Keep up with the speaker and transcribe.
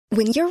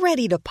When you're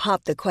ready to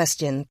pop the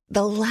question,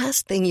 the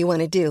last thing you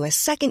want to do is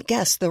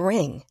second-guess the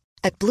ring.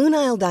 At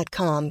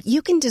BlueNile.com,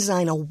 you can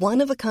design a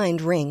one-of-a-kind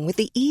ring with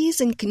the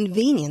ease and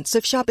convenience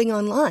of shopping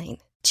online.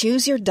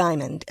 Choose your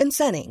diamond and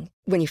setting.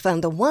 When you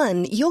find the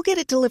one, you'll get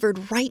it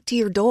delivered right to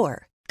your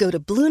door. Go to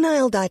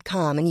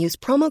BlueNile.com and use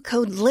promo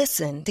code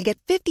LISTEN to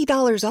get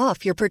 $50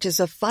 off your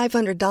purchase of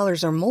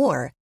 $500 or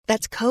more.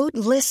 That's code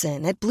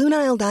LISTEN at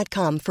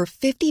BlueNile.com for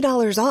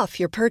 $50 off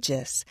your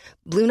purchase.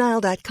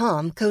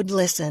 BlueNile.com, code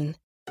LISTEN.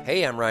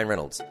 Hey, I'm Ryan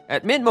Reynolds.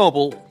 At Mint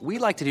Mobile, we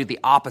like to do the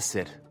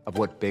opposite of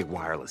what Big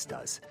Wireless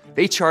does.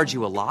 They charge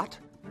you a lot,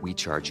 we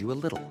charge you a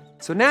little.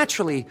 So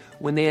naturally,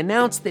 when they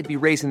announced they'd be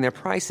raising their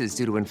prices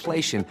due to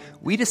inflation,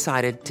 we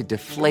decided to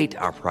deflate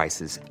our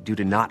prices due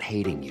to not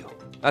hating you.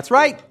 That's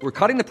right. We're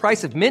cutting the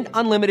price of Mint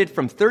Unlimited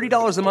from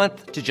 $30 a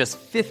month to just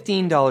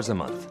 $15 a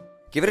month.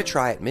 Give it a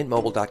try at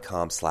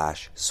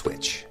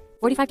mintmobile.com/switch.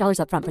 $45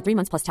 up front for 3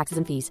 months plus taxes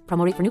and fees.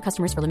 Promo rate for new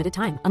customers for limited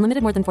time.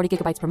 Unlimited more than 40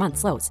 gigabytes per month.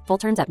 Slows full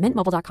terms at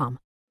mintmobile.com.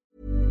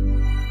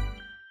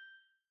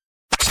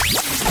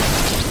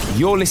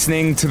 You're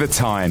listening to The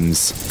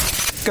Times.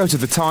 Go to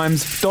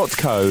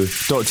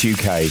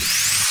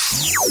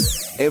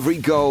thetimes.co.uk. Every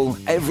goal,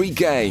 every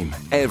game,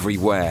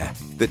 everywhere.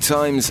 The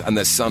Times and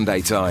the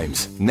Sunday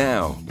Times.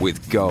 Now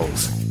with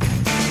goals.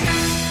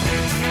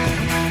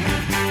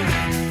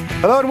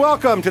 Hello and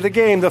welcome to The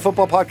Game, the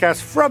football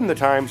podcast from The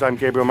Times. I'm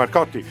Gabriel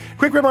Marcotti.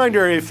 Quick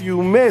reminder, if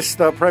you missed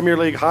the Premier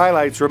League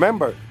highlights,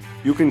 remember,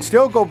 you can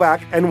still go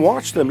back and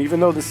watch them even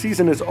though the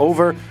season is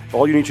over.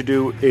 All you need to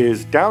do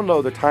is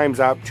download the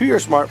Times app to your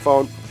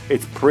smartphone.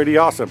 It's pretty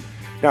awesome.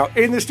 Now,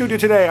 in the studio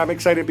today, I'm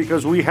excited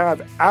because we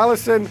have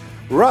Alison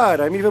Rudd.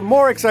 I'm even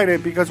more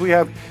excited because we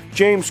have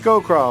James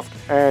Scowcroft.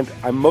 And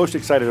I'm most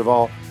excited of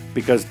all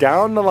because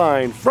down the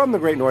line from the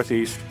Great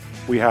Northeast,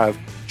 we have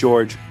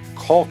George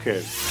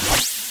Caulkin.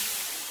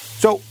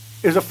 So,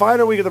 it's the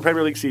final week of the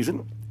Premier League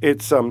season.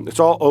 It's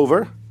all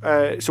over.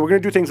 So we're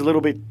going to do things a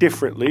little bit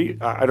differently.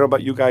 I don't know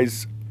about you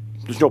guys.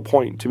 There's no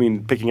point to me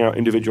picking out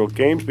individual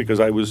games because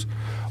I was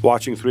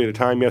watching 3 at a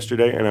time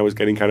yesterday and I was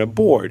getting kind of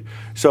bored.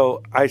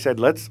 So I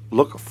said, let's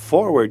look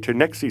forward to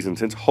next season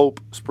since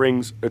hope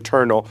springs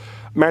eternal.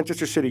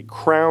 Manchester City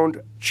crowned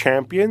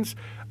champions.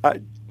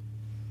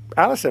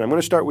 Alison, I'm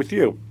going to start with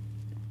you.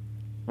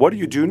 What do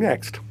you do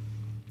next?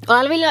 Well,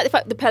 I really like the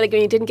fact that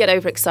Pellegrini didn't get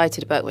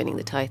overexcited about winning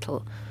the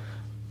title.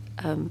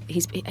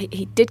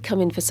 He did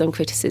come in for some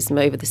criticism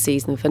over the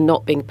season for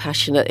not being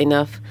passionate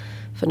enough,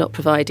 for not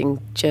providing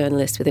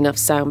journalists with enough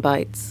sound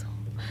bites.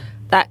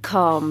 That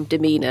calm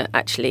demeanour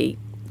actually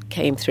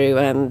came through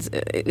and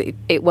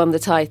it won the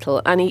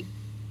title. And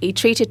he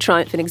treated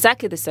Triumph in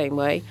exactly the same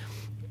way.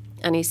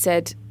 And he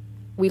said,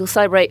 we'll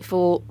celebrate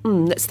for,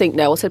 let's think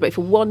now, we'll celebrate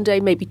for 1 day,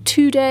 maybe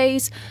 2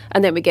 days,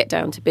 and then we get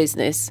down to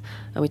business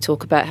and we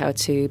talk about how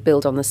to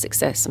build on the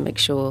success and make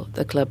sure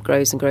the club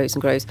grows and grows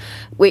and grows,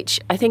 which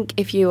I think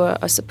if you are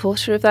a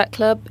supporter of that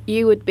club,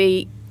 you'd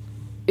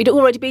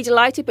already be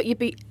delighted, but you'd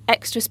be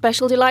extra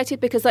special delighted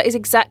because that is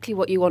exactly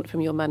what you want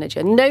from your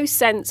manager. No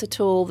sense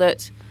at all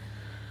that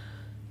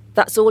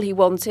that's all he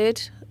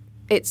wanted.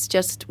 It's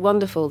just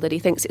wonderful that he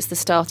thinks it's the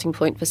starting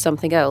point for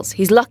something else.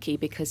 He's lucky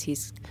because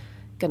he's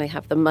going to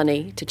have the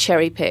money to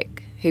cherry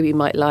pick who he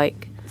might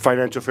like.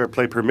 Financial fair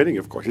play permitting,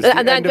 of course.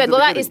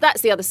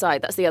 That's the other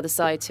side. That's the other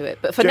side to it.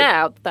 But for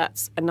now,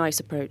 that's a nice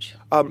approach.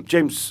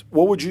 James,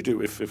 what would you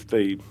do if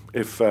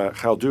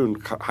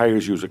Khaldoon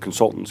hires you as a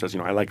consultant and says,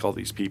 I like all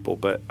these people,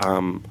 but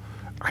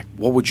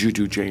what would you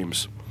do,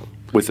 James,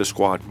 with the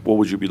squad? What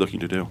would you be looking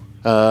to do?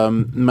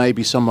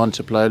 Maybe someone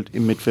to play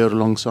in midfield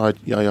alongside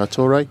Yaya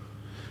Toure.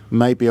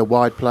 Maybe a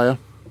wide player.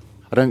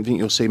 I don't think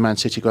you'll see Man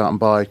City go out and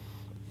buy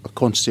a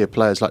quantity of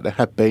players like they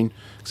have been,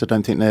 because I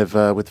don't think they've,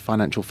 with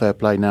financial fair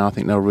play now, I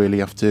think they'll really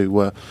have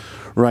to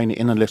rein it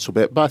in a little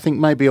bit. But I think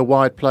maybe a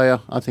wide player.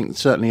 I think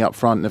certainly up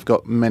front they've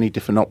got many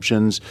different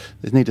options.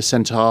 They need a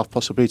centre-half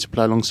possibly to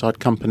play alongside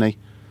Kompany.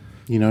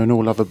 In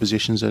all other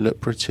positions they look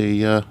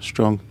pretty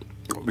strong.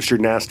 Mr.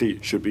 Nasty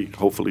should be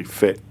hopefully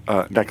fit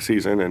next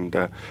season, and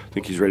I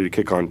think he's ready to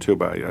kick on too,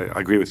 but I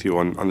agree with you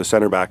on the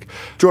centre-back.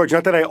 George,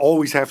 not that I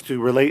always have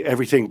to relate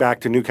everything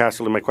back to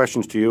Newcastle in my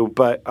questions to you,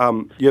 but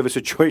you have a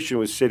situation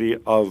with City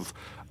of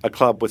a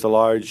club with a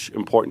large,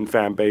 important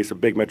fan base, a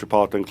big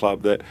metropolitan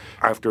club that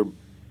after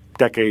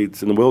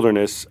decades in the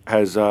wilderness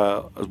has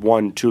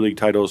won 2 league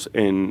titles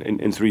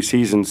in 3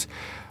 seasons.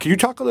 Can you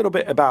talk a little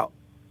bit about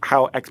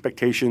how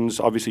expectations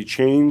obviously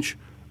change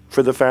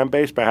for the fan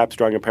base, perhaps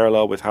drawing a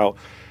parallel with how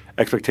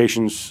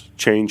expectations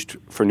changed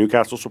for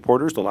Newcastle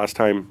supporters the last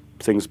time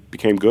things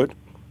became good?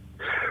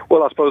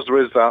 Well, I suppose there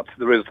is that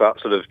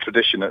sort of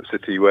tradition at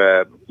City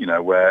where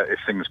if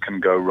things can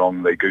go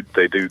wrong, they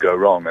do go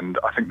wrong, and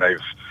I think they've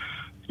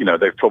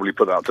probably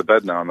put that to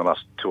bed now in the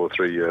last 2 or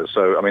 3 years.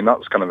 So I mean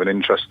that's kind of an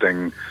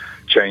interesting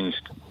change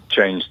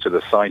to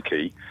the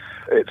psyche.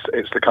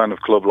 It's the kind of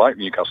club like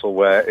Newcastle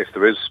where if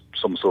there is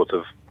some sort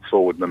of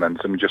forward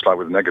momentum, just like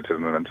with negative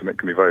momentum, it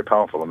can be very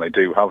powerful, and they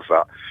do have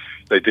that.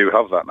 They do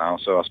have that now.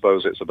 So I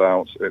suppose it's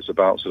about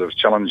sort of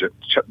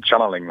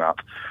channeling that.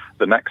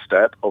 The next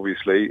step,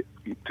 obviously,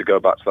 to go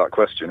back to that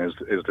question, is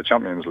the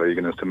Champions League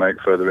and is to make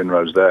further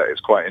inroads there.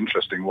 It's quite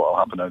interesting what will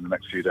happen over the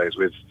next few days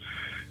with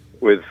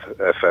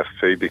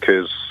FFP,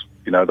 because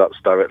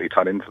that's directly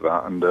tied into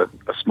that, and a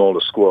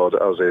smaller squad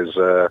as is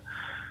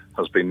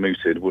has been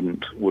mooted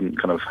wouldn't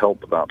kind of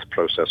help that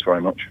process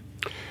very much.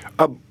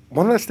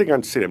 One last thing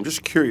on City. I'm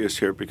just curious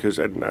here because,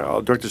 and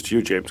I'll direct this to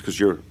you, James, because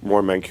you're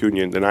more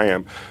Mancunian than I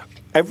am.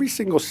 Every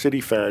single City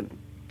fan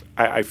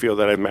I feel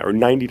that I've met, or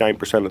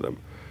 99% of them,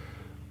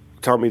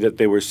 tell me that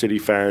they were City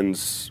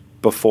fans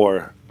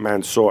before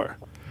Mansour.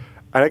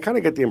 And I kind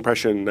of get the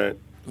impression that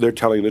they're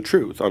telling the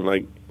truth,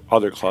 unlike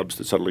other clubs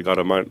that suddenly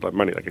got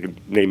money. Like I can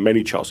name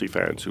many Chelsea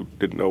fans who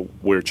didn't know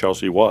where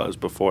Chelsea was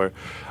before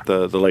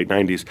the late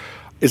 90s.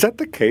 Is that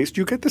the case? Do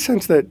you get the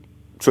sense that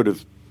sort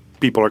of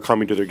people are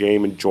coming to their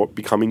game and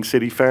becoming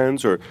City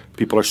fans, or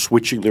people are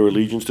switching their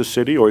allegiance to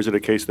City? Or is it a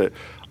case that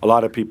a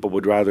lot of people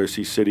would rather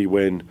see City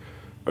win,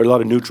 or a lot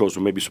of neutrals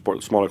who maybe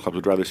support smaller clubs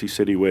would rather see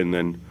City win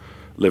than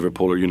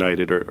Liverpool or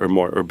United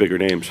or bigger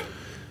names?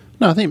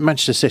 No, I think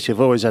Manchester City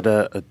have always had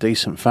a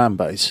decent fan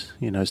base.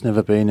 It's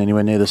never been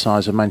anywhere near the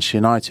size of Manchester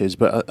United's.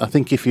 But I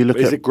think if you look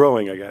Is it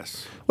growing, I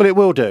guess? Well, it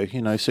will do.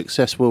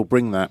 Success will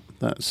bring that.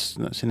 That's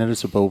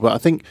inevitable. But I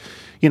think,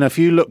 if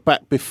you look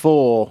back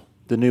before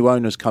the new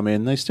owners come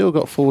in, they still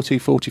got 40,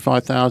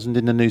 45,000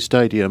 in the new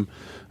stadium.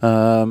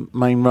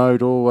 Main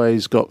Road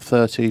always got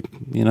 30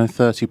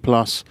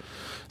 plus.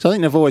 So I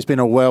think they've always been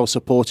a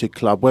well-supported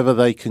club. Whether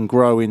they can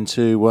grow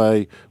into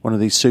one of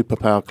these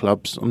superpower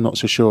clubs, I'm not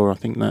so sure. I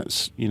think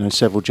that's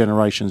several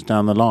generations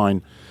down the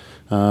line.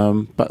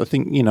 But I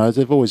think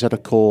they've always had a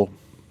core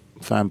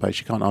fan base.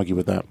 You can't argue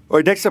with that. All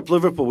right, next up,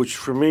 Liverpool, which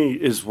for me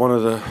is one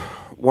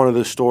of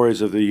the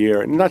stories of the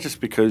year, and not just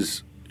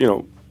because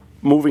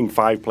moving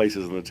 5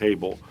 places on the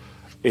table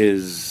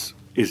is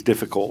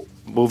difficult.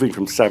 Moving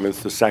from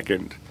 7th to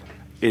 2nd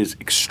is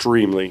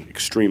extremely,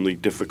 extremely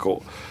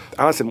difficult.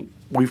 Alison,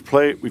 we've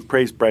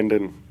praised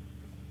Brendan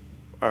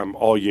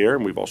all year,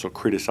 and we've also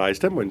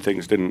criticized him when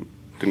things didn't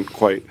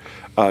quite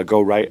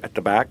go right at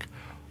the back.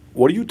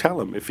 What do you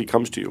tell him if he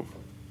comes to you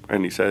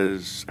and he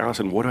says,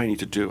 Alison, what do I need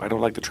to do? I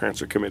don't like the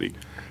transfer committee.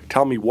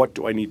 Tell me, what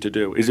do I need to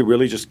do? Is it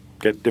really just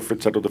get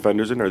different central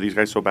defenders in? Are these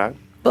guys so bad?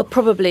 Well,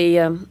 probably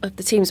of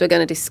the teams we're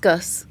going to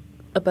discuss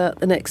about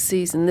the next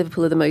season,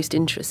 Liverpool are the most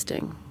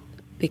interesting,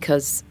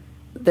 because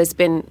there's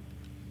been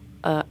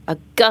a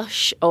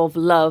gush of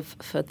love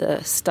for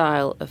the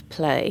style of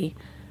play,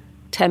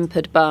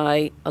 tempered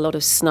by a lot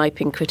of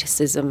sniping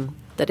criticism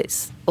that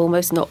it's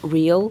almost not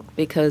real,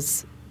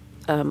 because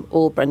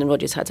all Brendan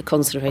Rodgers had to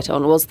concentrate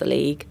on was the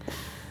league.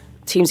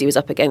 Teams he was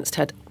up against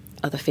had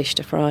other fish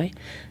to fry,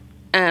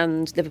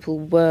 and Liverpool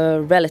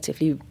were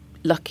relatively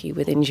lucky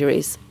with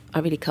injuries. I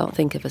really can't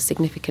think of a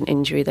significant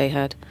injury they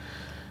had.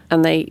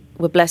 And they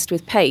were blessed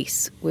with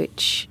pace,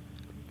 which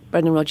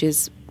Brendan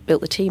Rodgers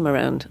built the team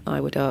around, I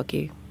would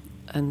argue,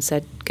 and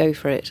said, go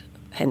for it.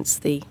 Hence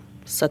the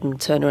sudden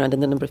turnaround in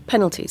the number of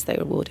penalties they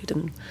awarded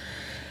and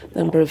the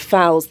number of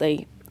fouls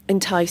they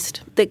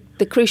enticed.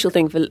 The crucial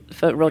thing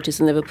for Rodgers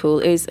and Liverpool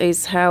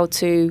is how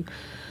to...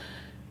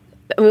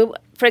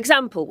 for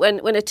example,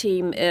 when a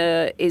team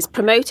is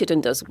promoted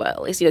and does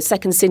well, it's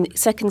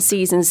second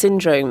season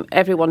syndrome.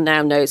 Everyone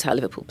now knows how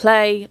Liverpool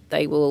play.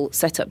 They will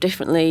set up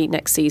differently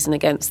next season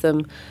against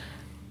them,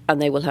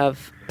 and they will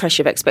have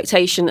pressure of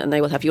expectation, and they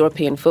will have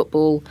European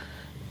football.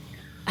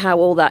 How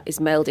all that is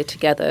melded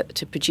together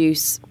to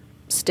produce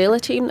still a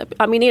team.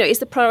 I mean, is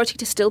the priority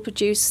to still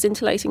produce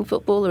scintillating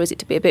football, or is it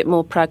to be a bit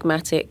more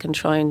pragmatic and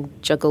try and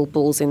juggle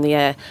balls in the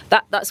air?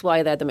 That's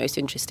why they're the most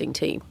interesting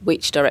team.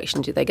 Which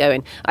direction do they go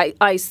in?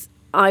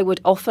 I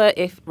would offer,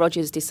 if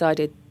Rodgers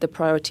decided the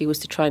priority was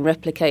to try and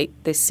replicate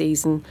this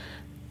season,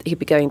 he'd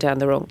be going down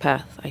the wrong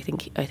path. I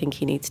think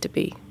he needs to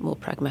be more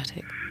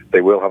pragmatic.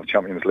 They will have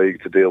Champions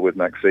League to deal with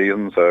next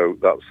season, so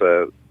that's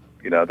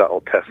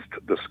that'll test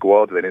the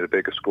squad. They need a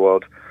bigger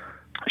squad.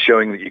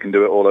 Showing that you can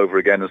do it all over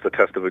again is the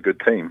test of a good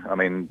team. I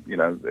mean,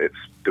 it's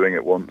doing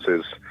it once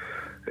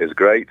is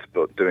great,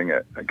 but doing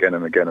it again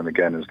and again and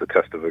again is the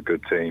test of a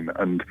good team.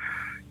 And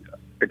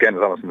again,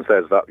 as Alison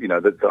says, that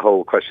the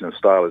whole question of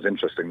style is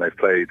interesting. They've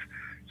played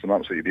some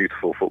absolutely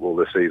beautiful football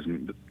this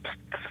season.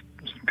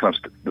 Kind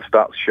of the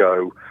stats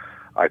show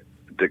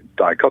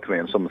dichotomy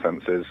in some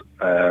senses.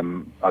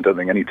 I don't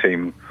think any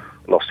team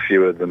lost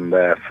fewer than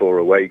their 4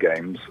 away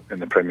games in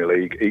the Premier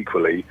League.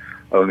 Equally,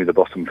 only the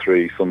bottom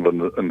 3,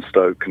 Sunderland and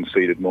Stoke,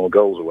 conceded more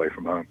goals away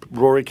from home.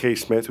 Rory K.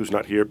 Smith, who's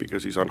not here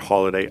because he's on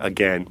holiday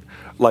again,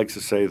 likes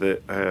to say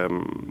that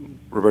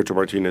Roberto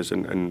Martinez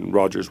and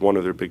Rodgers, one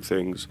of their big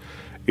things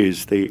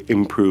is they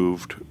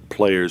improved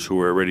players who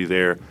were already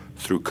there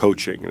through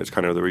coaching, and it's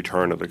kind of the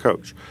return of the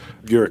coach.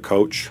 You're a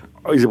coach.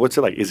 What's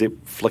it like? Is it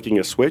flicking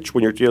a switch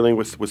when you're dealing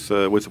with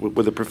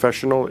a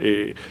professional?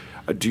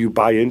 Do you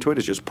buy into it?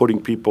 It's just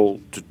putting people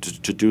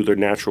to do their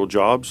natural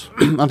jobs?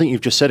 I think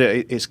you've just said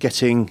it. It's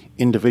getting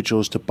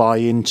individuals to buy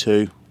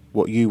into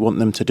what you want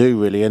them to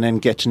do, really, and then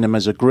getting them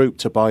as a group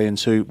to buy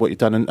into what you've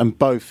done. And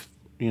both,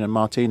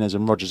 Martinez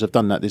and Rodgers have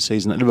done that this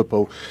season at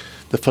Liverpool.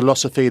 The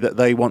philosophy that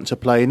they want to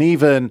play, and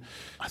even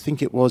I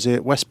think it was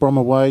West Brom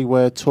away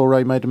where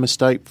Toure made a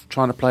mistake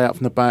trying to play out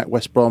from the back.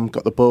 West Brom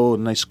got the ball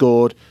and they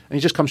scored, and he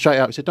just come straight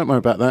out. He said, "Don't worry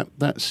about that.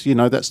 That's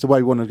the way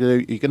we want to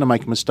do. You're going to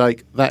make a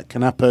mistake. That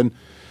can happen."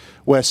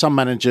 Where some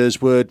managers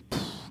would,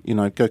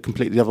 go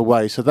completely the other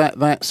way. So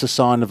that's a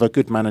sign of a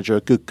good manager,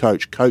 a good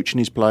coach, coaching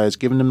his players,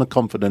 giving them the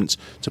confidence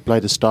to play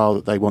the style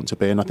that they want to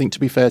be. And I think, to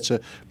be fair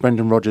to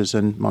Brendan Rodgers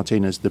and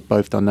Martinez, they've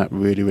both done that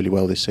really, really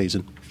well this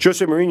season.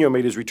 Jose Mourinho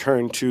made his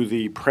return to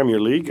the Premier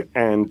League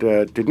and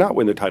did not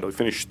win the title. He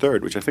finished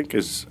third, which I think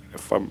is,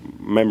 if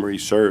memory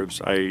serves,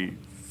 I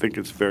think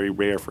it's very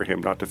rare for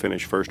him not to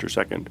finish first or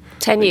second.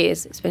 10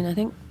 years it's been, I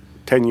think.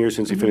 10 years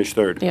since he finished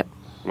third. Yep.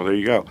 Well, there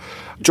you go.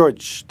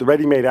 George, the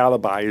ready-made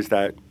alibi is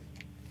that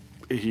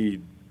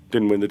he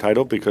didn't win the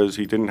title because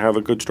he didn't have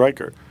a good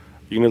striker.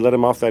 You going to let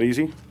him off that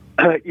easy?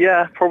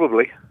 Yeah,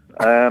 probably.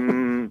 I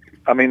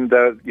mean,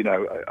 there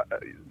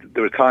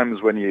are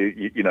times when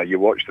you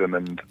watch them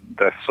and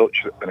they're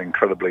such an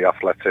incredibly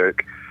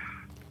athletic,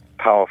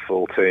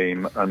 powerful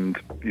team, and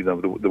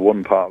the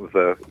one part of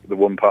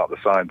the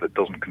side that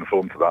doesn't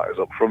conform to that is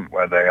up front,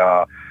 where they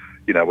are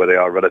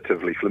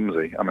relatively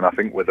flimsy. I mean, I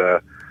think with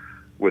a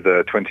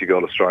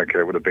 20-goal striker,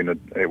 it would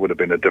have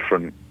been a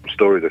different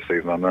story this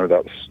season. I know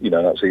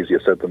that's easier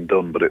said than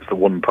done, but it's the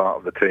one part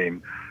of the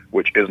team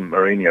which isn't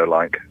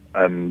Mourinho-like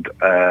and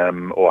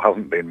or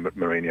hasn't been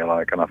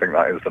Mourinho-like, and I think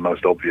that is the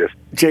most obvious.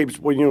 James,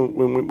 when you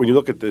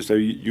look at this,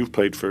 you've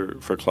played for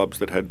clubs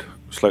that had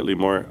slightly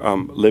more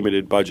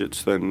limited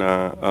budgets than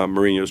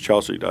Mourinho's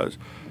Chelsea does.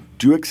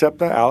 Do you accept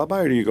that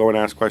alibi, or do you go and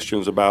ask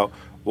questions about,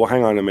 well,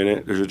 hang on a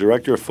minute, there's a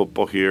director of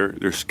football here,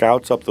 there's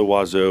scouts up the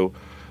wazoo,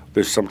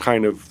 there's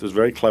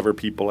very clever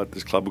people at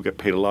this club who get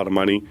paid a lot of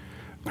money.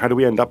 How do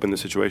we end up in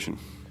this situation?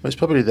 Well, it's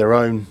probably their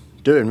own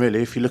doing,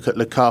 really. If you look at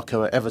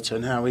Lukaku at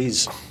Everton, how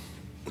he's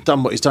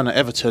done what he's done at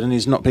Everton and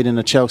he's not been in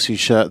a Chelsea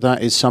shirt,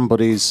 that is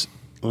somebody's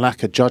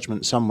lack of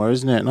judgment somewhere,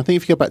 isn't it? And I think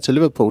if you go back to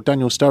Liverpool,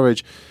 Daniel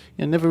Sturridge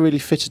never really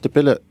fitted the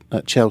bill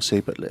at Chelsea,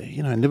 but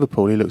in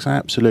Liverpool he looks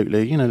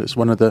absolutely, looks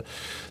one of the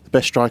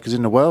best strikers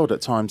in the world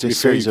at times this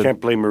season. You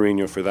can't blame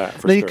Mourinho for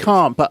that. No, you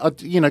can't. But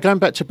going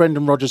back to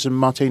Brendan Rodgers and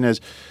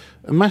Martinez,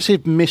 a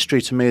massive mystery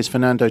to me is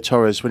Fernando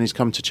Torres when he's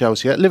come to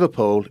Chelsea. At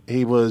Liverpool,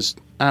 he was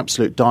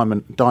absolute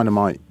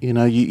dynamite.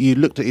 You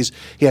looked at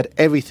he had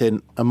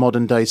everything a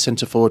modern-day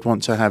centre-forward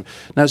wants to have.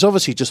 Now, it's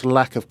obviously just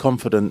lack of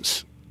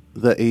confidence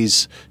that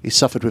he's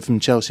suffered with from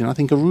Chelsea. And I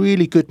think a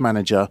really good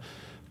manager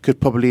could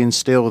probably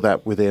instill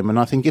that with him. And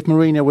I think if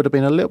Mourinho would have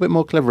been a little bit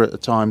more clever at the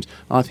times,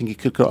 I think he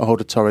could get a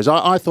hold of Torres.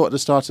 I thought at the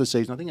start of the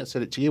season, I think I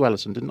said it to you,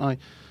 Alison, didn't I?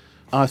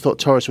 I thought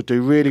Torres would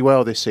do really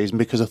well this season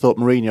because I thought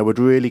Mourinho would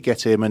really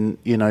get him and,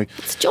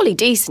 It's jolly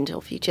decent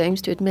of you,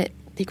 James, to admit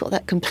you got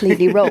that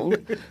completely wrong.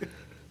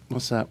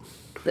 What's that?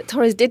 That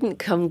Torres didn't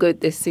come good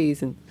this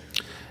season.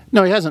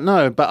 No, he hasn't,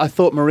 no. But I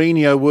thought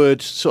Mourinho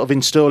would sort of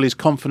install his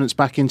confidence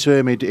back into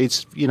him.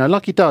 It's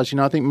like he does.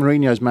 I think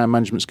Mourinho's man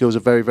management skills are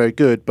very, very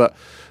good, but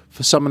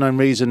for some unknown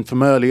reason,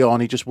 from early on,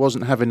 he just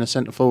wasn't having the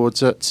centre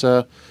forwards at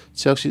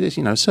Chelsea.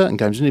 Certain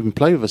games didn't even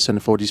play with a centre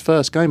forward. His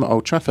first game at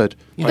Old Trafford,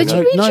 do you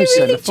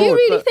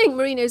really think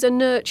Mourinho's a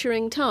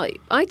nurturing type?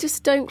 I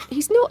just don't.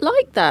 He's not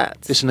like that.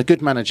 Listen, a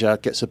good manager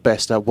gets the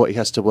best out of what he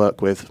has to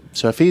work with.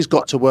 So if he's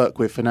got to work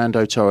with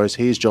Fernando Torres,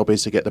 his job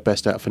is to get the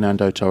best out of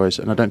Fernando Torres,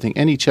 and I don't think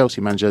any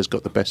Chelsea manager has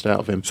got the best out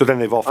of him. So then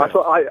they've all failed.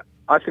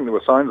 I think there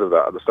were signs of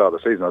that at the start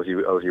of the season, as you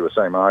were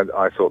saying.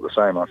 I thought the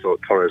same. I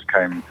thought Torres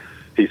came.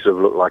 He sort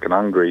of looked like an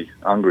angry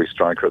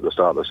striker at the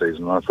start of the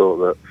season. And I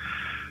thought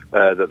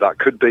that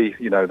could be,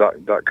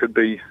 that could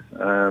be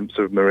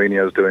sort of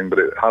Mourinho's doing, but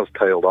it has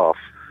tailed off,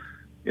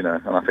 and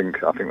I think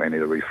they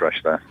need a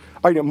refresh there.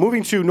 All right,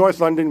 moving to North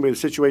London with a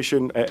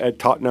situation at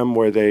Tottenham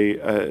where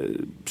they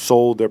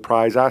sold their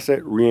prize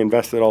asset,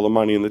 reinvested all the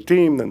money in the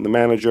team, then the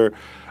manager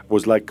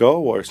was let go,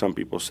 or some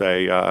people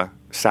say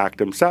sacked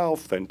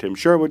himself. Then Tim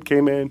Sherwood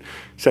came in,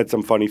 said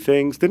some funny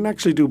things, didn't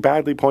actually do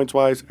badly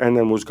points-wise, and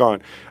then was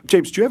gone.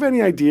 James, do you have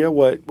any idea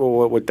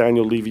what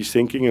Daniel Levy's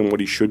thinking and what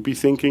he should be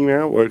thinking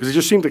now? Because it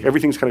just seems like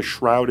everything's kind of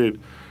shrouded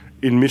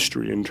in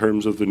mystery in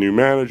terms of the new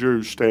manager,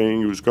 who's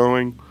staying, who's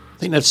going. I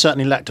think they've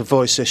certainly lacked a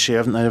voice this year,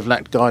 haven't they? They've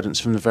lacked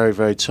guidance from the very,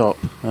 very top.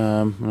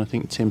 And I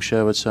think Tim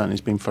Sherwood certainly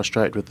has been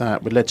frustrated with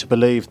that. We're led to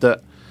believe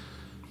that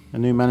a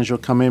new manager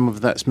will come in,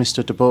 whether that's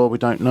Mr. De Boer, we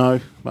don't know.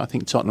 But I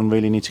think Tottenham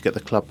really need to get the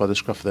club by the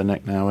scruff of their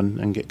neck now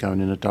and get going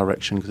in a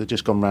direction, because they've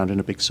just gone round in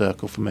a big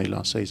circle for me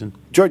last season.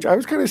 George, I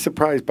was kind of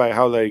surprised by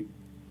how they,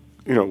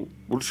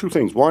 two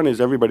things. One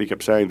is everybody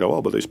kept saying,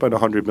 but they spent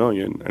 $100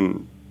 million,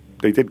 and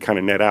they did kind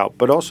of net out.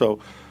 But also,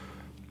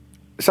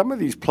 some of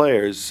these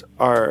players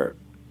were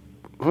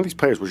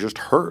just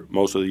hurt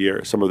most of the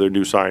year, some of their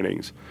new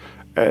signings.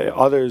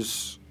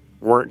 Others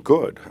weren't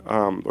good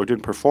or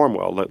didn't perform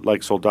well,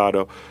 like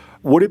Soldado.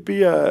 Would it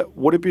be a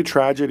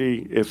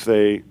tragedy if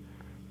they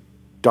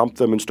dumped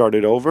them and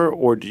started over,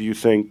 or do you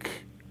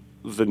think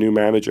the new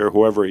manager,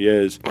 whoever he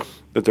is,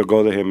 that they'll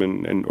go to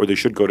him or they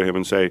should go to him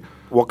and say,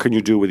 what can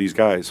you do with these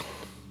guys?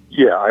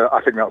 Yeah,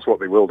 I think that's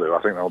what they will do.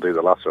 I think they'll do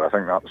the latter. I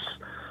think that's,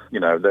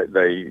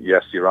 they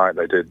yes, you're right.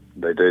 They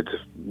did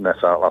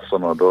net out last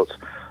summer, but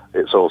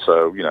it's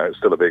also, it's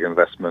still a big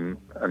investment,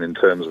 and in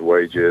terms of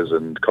wages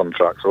and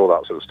contracts, all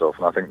that sort of stuff.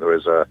 And I think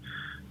there's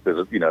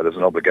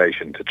an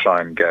obligation to try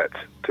and get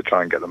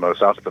the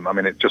most out of them. I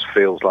mean, it just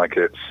feels like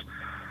it's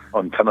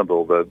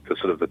untenable, the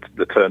sort of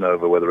the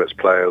turnover, whether it's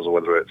players or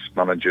whether it's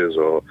managers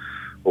or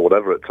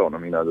whatever at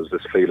Tottenham. There's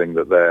this feeling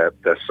that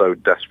they're so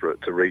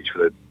desperate to reach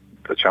for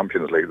the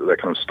Champions League that they're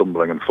kind of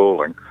stumbling and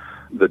falling.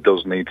 There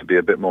does need to be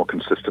a bit more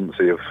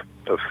consistency of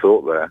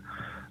thought there.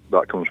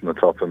 That comes from the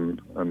top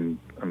and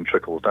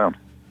trickles down.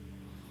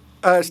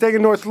 Staying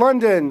in North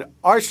London,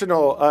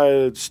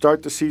 Arsenal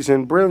start the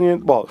season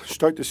brilliant. Well,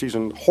 start the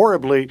season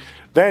horribly.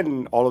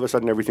 Then all of a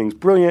sudden everything's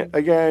brilliant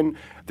again.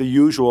 The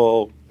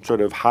usual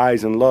sort of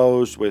highs and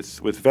lows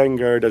with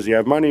Wenger. Does he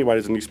have money? Why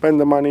doesn't he spend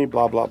the money?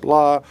 Blah, blah,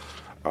 blah.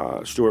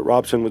 Stuart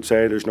Robson would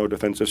say there's no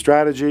defensive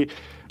strategy.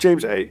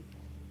 James,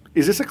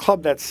 is this a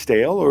club that's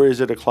stale, or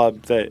is it a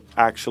club that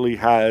actually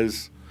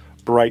has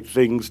bright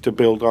things to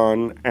build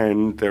on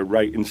and they're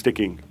right in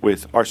sticking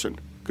with Arsene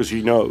because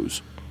he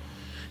knows?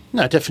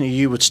 No, definitely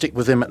you would stick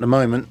with him at the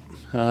moment.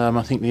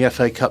 I think the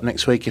FA Cup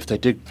next week, if they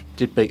did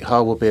beat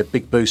Hull, will be a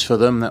big boost for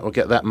them. That will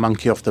get that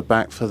monkey off the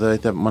back for they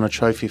haven't won a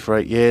trophy for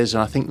 8 years.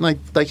 And I think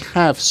they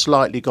have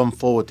slightly gone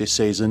forward this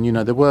season.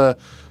 There were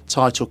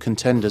title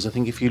contenders. I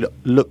think if you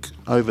look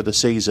over the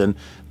season,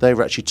 they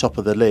were actually top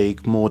of the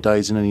league more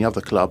days than any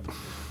other club.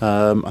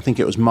 I think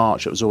it was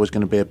March. It was always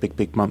going to be a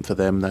big month for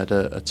them. They had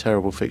a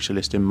terrible fixture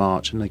list in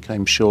March, and they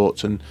came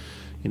short. And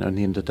in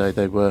the end of the day,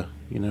 they were,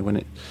 when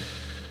it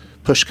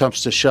push comes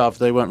to shove,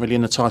 they weren't really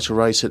in the title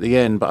race at the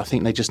end. But I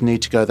think they just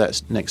need to go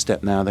that next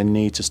step now. They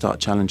need to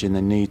start challenging.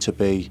 They need to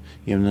be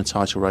in the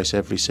title race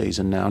every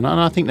season now. And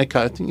I think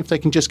if they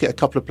can just get a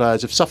couple of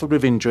players, have suffered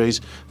with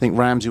injuries. I think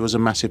Ramsey was a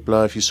massive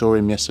blow. If you saw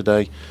him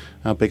yesterday,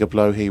 how big a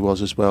blow he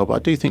was as well. But I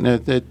do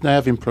think they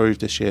have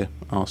improved this year,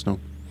 Arsenal.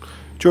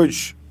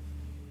 George,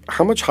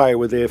 how much higher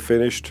would they have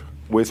finished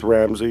with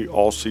Ramsey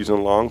all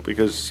season long?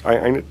 Because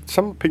I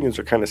some opinions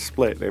are kind of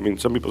split. I mean,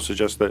 some people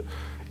suggest that,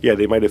 yeah,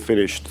 they might have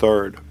finished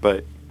third,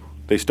 but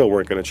they still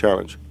weren't going to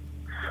challenge.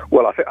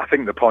 Well, I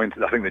think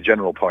the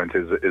general point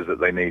is that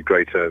they need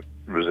greater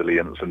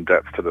resilience and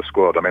depth to the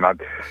squad. I mean,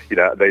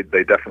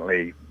 they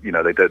definitely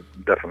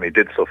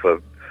did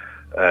suffer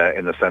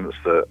in the sense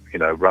that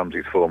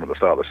Ramsey's form at the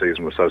start of the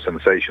season was so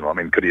sensational. I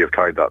mean, could he have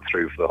carried that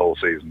through for the whole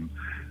season?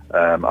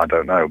 I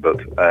don't know, but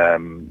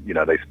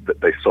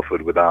they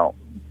suffered without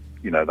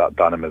that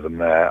dynamism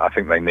there. I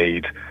think they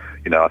need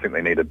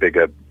a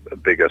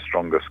bigger,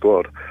 stronger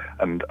squad.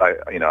 And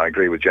I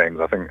agree with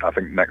James. I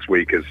think next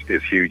week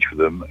is huge for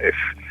them. If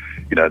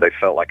they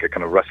felt like a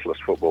kind of restless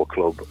football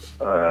club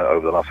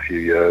over the last few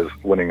years,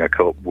 winning a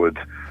cup would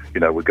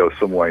go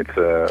some way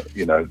to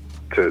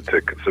sort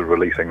of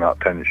releasing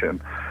that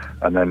tension,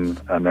 and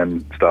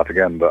then start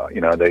again. But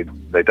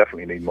they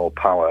definitely need more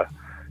power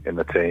in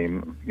the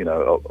team,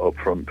 up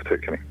front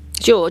particularly.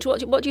 George,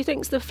 what do you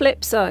think's the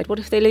flip side? What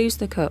if they lose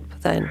the cup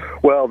then?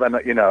 Well,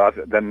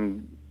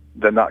 then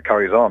then that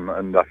carries on,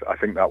 and I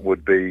think that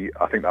would be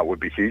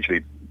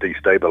hugely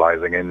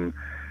destabilising in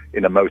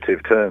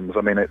emotive terms.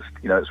 I mean, it's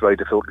very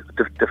difficult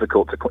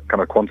to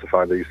kind of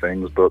quantify these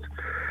things, but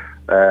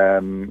I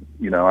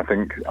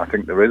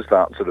think there is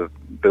that sort of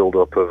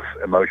build-up of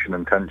emotion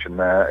and tension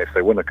there. If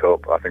they win a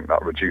cup, I think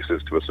that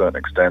reduces to a certain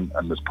extent,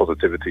 and there's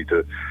positivity.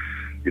 But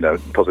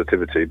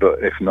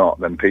if not,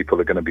 then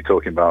people are going to be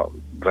talking about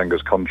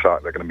Wenger's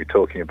contract. They're going to be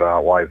talking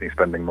about why isn't he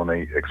spending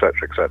money,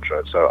 etc.,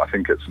 etc. So I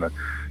think it's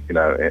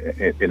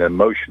in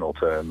emotional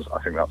terms,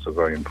 I think that's a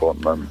very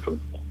important moment for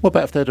them. What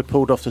about if they'd have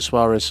pulled off the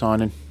Suarez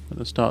signing at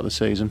the start of the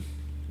season?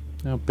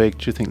 How big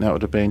do you think that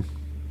would have been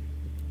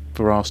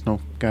for Arsenal,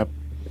 Gab?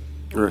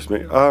 I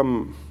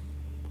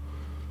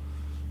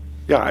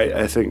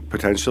think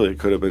potentially it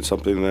could have been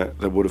something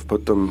that would have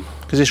put them.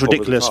 Because it's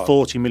ridiculous,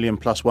 40 million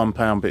plus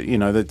 £1,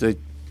 but they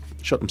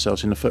shot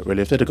themselves in the foot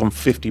really. If they'd have gone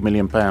 £50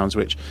 million,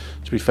 which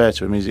to be fair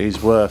to him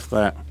is worth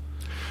that.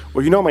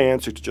 Well, my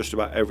answer to just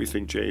about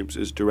everything, James,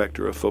 is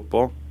director of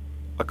football.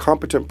 A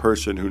competent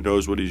person who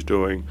knows what he's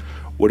doing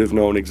would have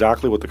known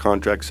exactly what the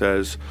contract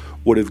says,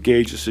 would have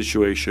gauged the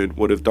situation,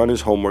 would have done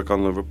his homework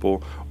on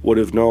Liverpool, would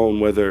have known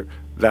whether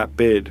that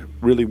bid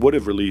really would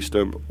have released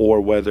him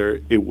or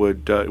whether it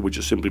would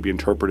just simply be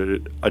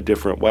interpreted a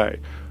different way,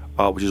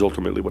 which is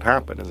ultimately what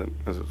happened.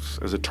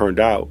 As it turned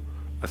out,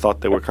 I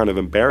thought they were kind of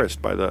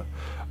embarrassed by the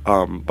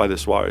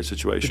Suarez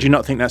situation. Did you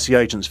not think that's the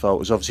agent's fault? It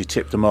was obviously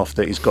tipped them off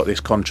that he's got this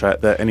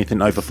contract that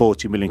anything over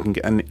 40 million can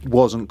get, and it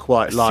wasn't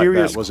quite like that, was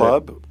it? A serious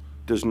club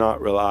does not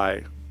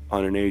rely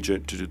on an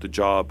agent to do the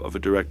job of a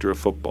director of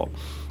football.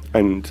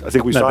 And I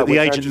think we saw. But the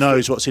agent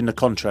knows what's in the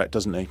contract,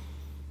 doesn't he?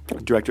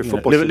 Director of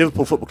football.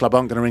 Liverpool Football Club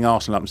aren't going to ring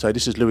Arsenal up and say,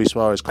 this is Luis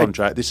Suarez's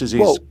contract, this is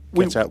his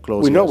get-out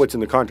clause. We know what's in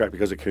the contract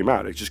because it came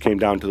out. It just came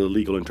down to the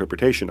legal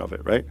interpretation of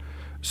it, right?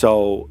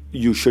 So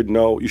you should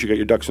know, you should get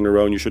your ducks in a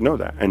row, and you should know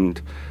that.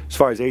 And as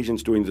far as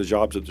agents doing the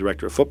jobs of the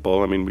director of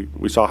football, I mean,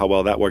 we saw how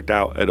well that worked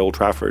out at Old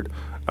Trafford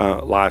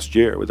last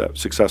year with that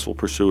successful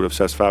pursuit of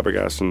Cesc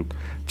Fabregas and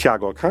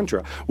Thiago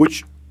Alcantara,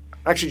 which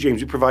actually,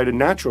 James, you provide a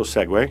natural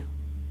segue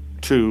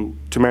to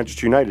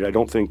Manchester United. I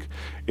don't think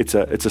it's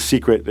a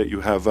secret that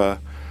you have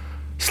a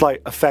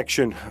slight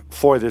affection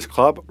for this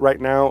club. Right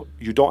now,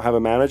 you don't have a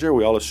manager.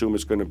 We all assume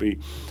it's going to be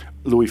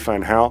Louis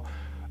van Gaal.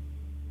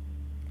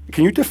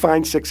 Can you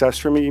define success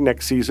for me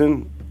next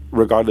season,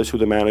 regardless who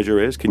the manager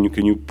is? Can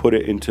you put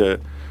it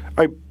into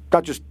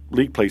not just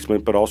league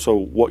placement, but also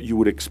what you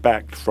would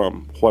expect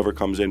from whoever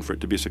comes in for it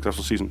to be a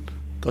successful season?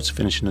 Got to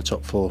finish in the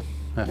top four.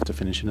 Have to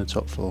finish in the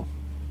top four.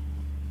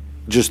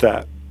 Just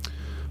that?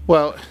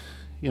 Well,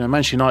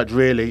 Manchester United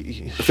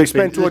really... If they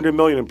spend $200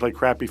 million and play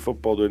crappy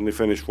football and they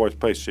finish 4th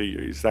place,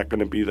 is that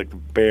going to be like the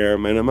bare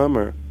minimum?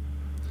 Or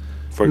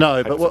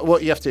no, but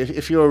what you have to...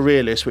 If you're a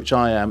realist, which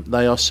I am,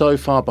 they are so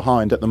far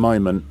behind at the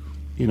moment,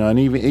 and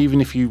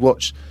even if you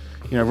watch...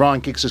 Ryan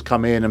Giggs has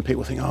come in and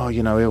people think,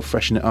 he'll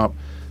freshen it up.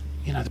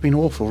 They've been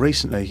awful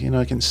recently.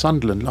 Against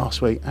Sunderland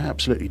last week,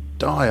 absolutely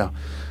dire.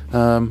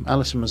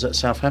 Alisson was at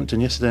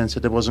Southampton yesterday and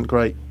said it wasn't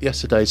great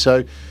yesterday.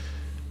 So...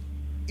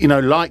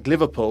 like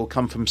Liverpool,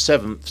 come from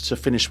 7th to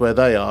finish where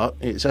they are.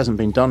 It hasn't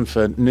been done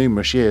for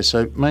numerous years.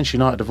 So Manchester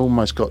United have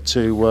almost got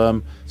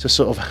to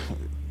sort of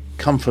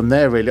come from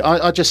there. Really,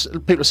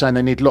 people are saying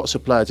they need lots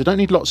of players. They don't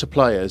need lots of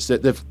players.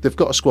 They've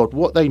got a squad.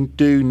 What they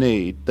do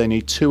need, they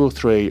need 2 or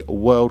 3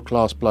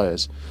 world-class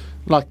players.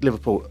 Like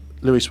Liverpool,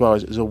 Luis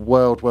Suarez is a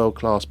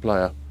world-class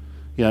player.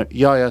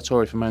 Yaya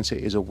Toure for Man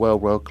City is a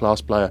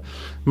world-class player.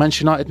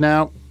 Manchester United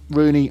now,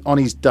 Rooney on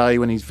his day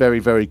when he's very,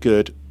 very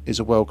good is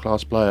a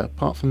world-class player.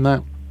 Apart from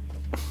that,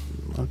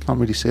 I can't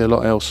really see a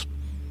lot else.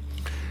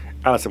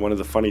 Alison, one of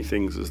the funny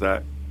things is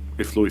that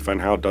if Louis van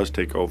Gaal does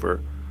take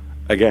over,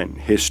 again,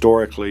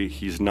 historically,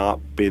 he's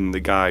not been the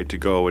guy to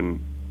go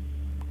and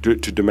to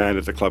demand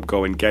that the club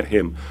go and get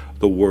him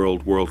the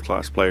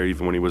world-class player.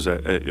 Even when he was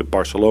at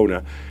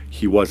Barcelona,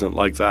 he wasn't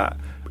like that.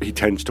 He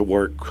tends to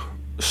work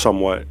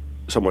somewhat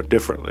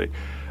differently.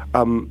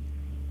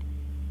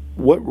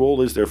 What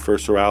role is there for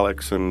Sir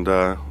Alex and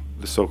the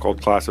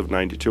so-called class of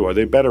 92? Are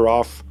they better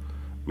off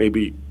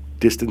maybe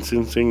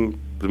distancing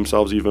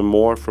themselves even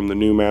more from the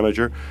new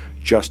manager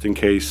just in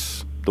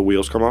case the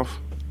wheels come off?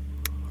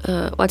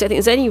 I don't think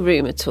there's any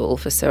room at all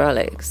for Sir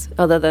Alex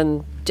other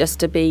than just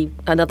to be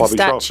another Bobby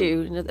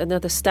statue, Charlton.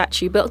 another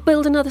statue.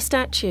 Build another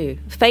statue.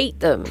 Fate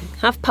them.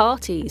 Have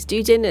parties.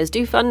 Do dinners.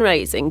 Do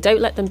fundraising.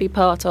 Don't let them be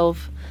part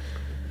of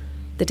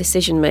the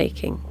decision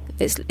making.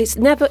 It's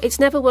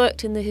never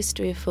worked in the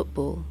history of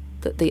football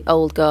that the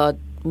old guard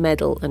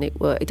meddle and it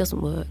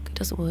doesn't work. It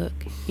doesn't work.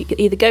 You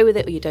can either go with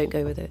it or you don't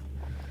go with it.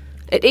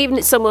 Even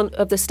it's someone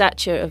of the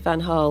stature of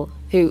Van Gaal,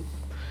 who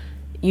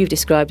you've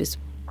described as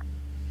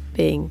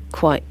being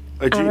quite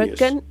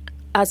arrogant,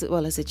 as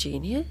well as a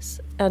genius,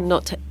 and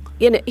not,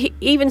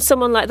 even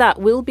someone like that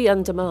will be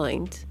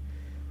undermined.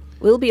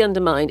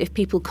 If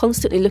people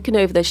constantly looking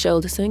over their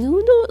shoulder saying, "Oh,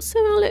 no, what Sir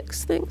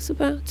Alex thinks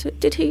about it?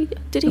 Did he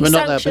sanction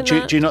not that? But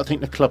that?" Do you not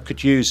think the club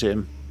could use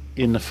him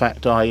in the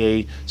fact,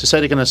 i.e., to say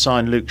they're going to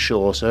sign Luke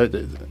Shaw? So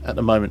at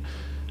the moment,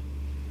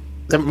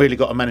 they haven't really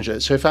got a manager.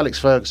 So if Alex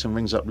Ferguson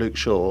rings up Luke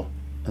Shaw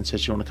and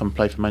says, "Do you want to come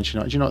play for Manchester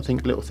United?" Do you not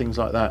think little things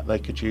like that they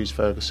could use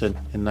Ferguson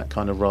in that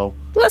kind of role?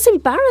 Well, that's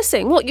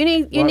embarrassing. What you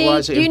need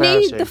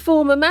the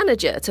former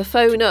manager to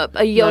phone up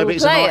a young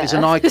player. He's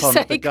an icon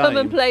say, of the game. "Come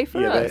and play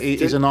for us."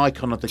 He's an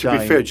icon of the game. To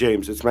be fair,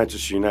 James, it's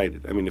Manchester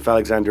United. I mean, if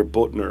Alexander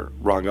Butner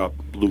rang up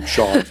Luke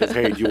Shaw and says,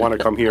 "Hey, do you want to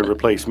come here and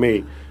replace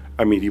me?"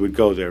 I mean, he would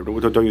go there,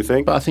 don't you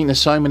think? But I think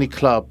there's so many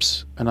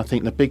clubs, and I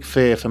think the big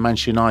fear for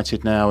Manchester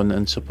United now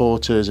and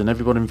supporters and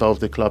everyone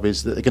involved in the club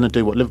is that they're going to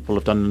do what Liverpool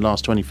have done in the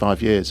last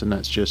 25 years, and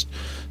that's just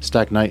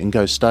stagnate and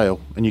go stale.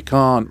 And you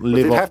can't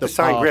live off the past. They'd have to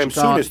sign Graham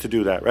Souness to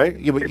do that, right?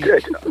 Yeah,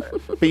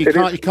 but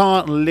you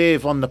can't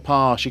live on the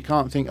past. You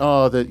can't think,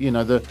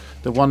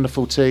 the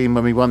wonderful team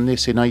when we won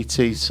this in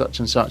 80, such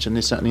and such, and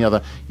this, that, and the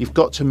other. You've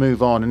got to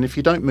move on, and if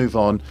you don't move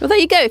on, well, there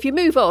you go. If you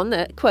move on,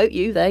 quote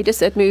you, they just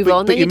said move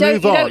on. Then you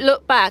don't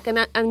look back and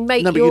make your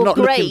greats. No, but you're not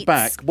looking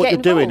back. What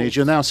you're doing involved. is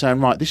you're now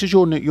saying, right, this is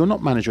your new. You're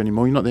not manager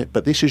anymore. You're not there,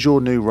 but this is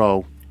your new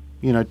role.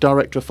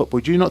 Director of football.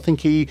 Do you not think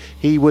he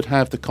would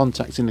have the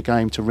contacts in the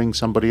game to ring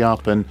somebody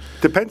up? And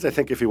depends, I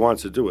think, if he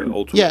wants to do it.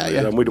 Ultimately,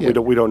 yeah.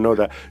 We don't know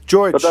that.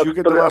 George, you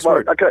get the last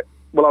word. Okay.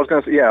 Well, I was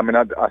going to say, I mean,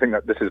 I think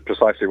that this is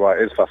precisely why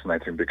it is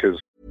fascinating, because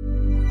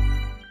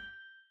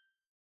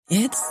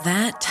it's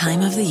that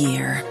time of the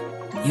year.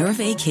 Your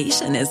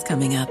vacation is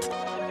coming up.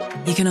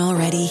 You can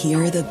already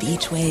hear the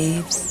beach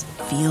waves,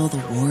 feel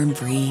the warm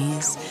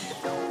breeze,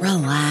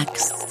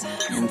 relax,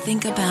 and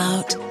think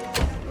about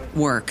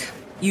work.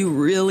 You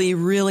really,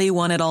 really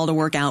want it all to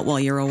work out while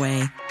you're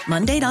away.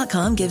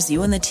 Monday.com gives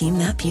you and the team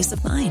that peace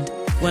of mind.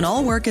 When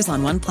all work is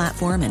on one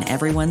platform and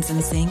everyone's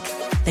in sync,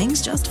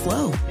 things just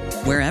flow.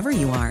 Wherever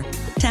you are,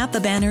 tap the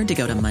banner to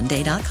go to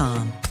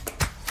Monday.com.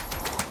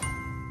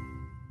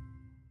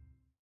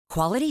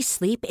 Quality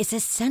sleep is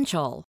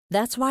essential.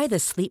 That's why the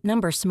Sleep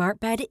Number Smart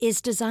Bed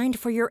is designed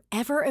for your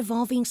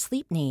ever-evolving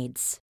sleep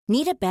needs.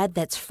 Need a bed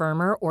that's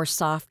firmer or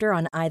softer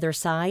on either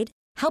side?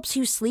 Helps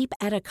you sleep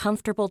at a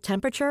comfortable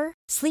temperature?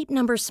 Sleep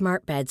Number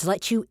Smart Beds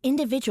let you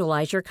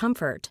individualize your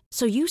comfort,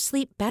 so you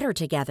sleep better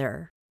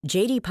together.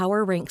 J.D.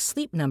 Power ranks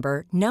Sleep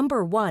Number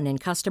number 1 in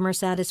customer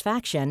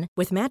satisfaction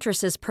with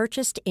mattresses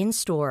purchased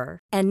in-store.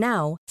 And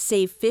now,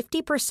 save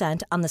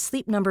 50% on the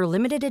Sleep Number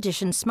Limited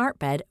Edition Smart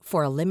Bed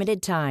for a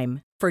limited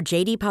time. For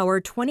J.D. Power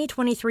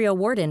 2023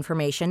 award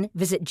information,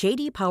 visit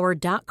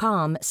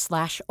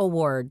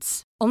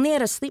jdpower.com/awards. Only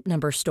at a Sleep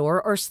Number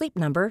store or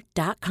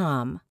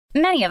sleepnumber.com.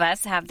 Many of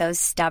us have those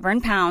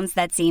stubborn pounds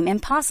that seem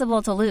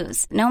impossible to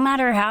lose, no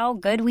matter how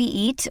good we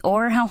eat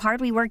or how hard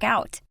we work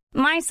out.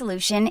 My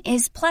solution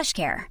is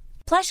PlushCare.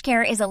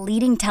 PlushCare is a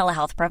leading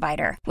telehealth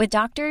provider with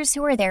doctors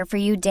who are there for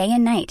you day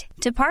and night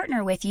to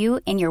partner with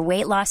you in your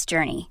weight loss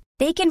journey.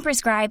 They can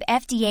prescribe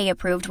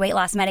FDA-approved weight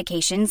loss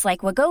medications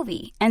like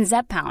Wegovy and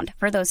Zepbound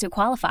for those who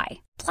qualify.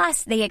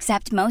 Plus, they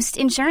accept most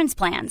insurance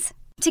plans.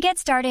 To get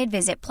started,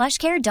 visit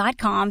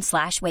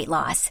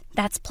plushcare.com/weightloss.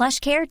 That's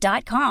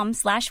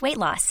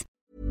plushcare.com/weightloss.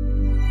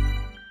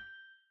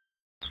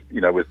 You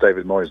know, with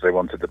David Moyes, they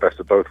wanted the best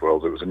of both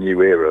worlds. It was a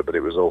new era, but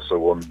it was also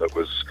one that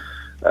was,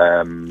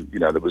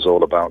 that was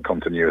all about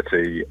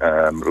continuity,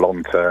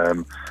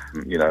 long-term,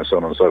 so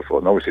on and so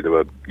forth. And obviously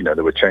there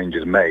were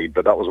changes made,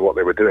 but that was what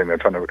they were doing. They were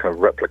trying to kind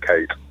of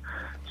replicate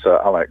Sir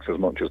Alex as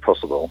much as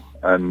possible.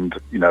 And,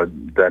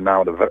 they're now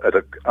at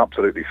an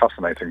absolutely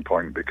fascinating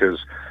point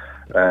because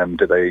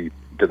do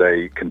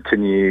they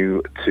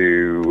continue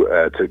to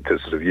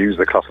sort of use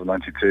the class of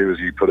 '92, as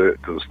you put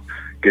it? Does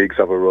Giggs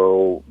have a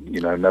role?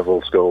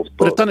 Neville Scholes.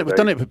 But they've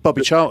done it with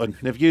Bobby Charlton.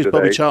 They've used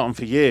Bobby Charlton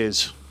for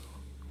years.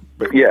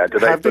 Yeah,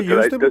 have they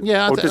used him?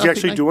 Yeah, or does he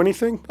actually do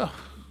anything? Oh.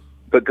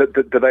 But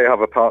do they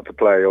have a part to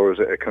play, or is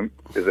it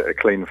a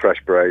clean,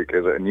 fresh break?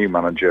 Is it a new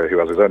manager who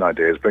has his own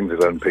ideas, brings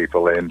his own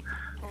people in?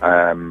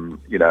 And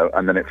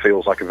then it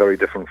feels like a very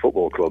different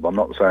football club. I'm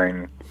not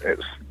saying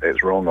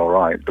it's wrong or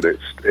right, but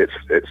it's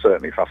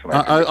certainly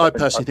fascinating. I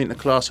personally think the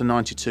class of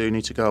 '92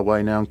 need to go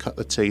away now and cut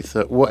their teeth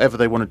at whatever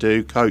they want to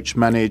do, coach,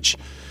 manage,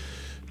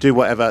 do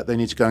whatever. They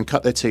need to go and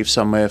cut their teeth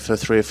somewhere for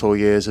 3 or 4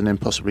 years and then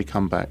possibly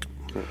come back.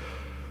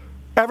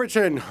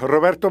 Everton,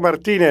 Roberto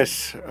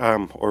Martinez,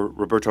 or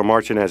Roberto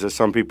Martinez, as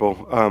some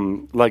people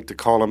like to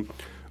call him.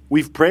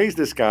 We've praised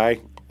this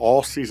guy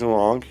all season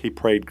long. He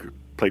played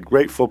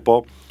great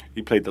football.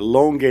 He played the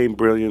lone game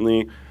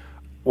brilliantly.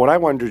 What I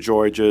wonder,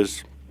 George,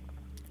 is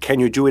can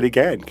you do it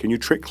again? Can you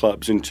trick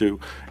clubs into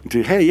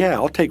hey, yeah,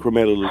 I'll take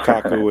Romelu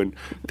Lukaku and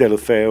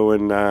Deulofeu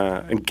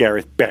and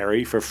Gareth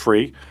Barry for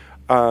free.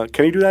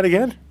 Can you do that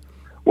again?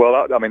 Well,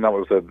 that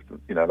was the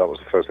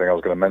first thing I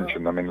was going to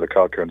mention. I mean,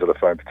 Lukaku and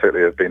Deulofeu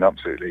particularly have been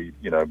absolutely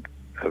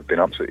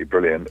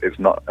brilliant. It's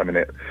not. I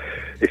mean,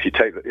 if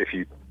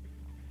you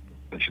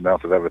mention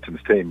out of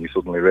Everton's team, you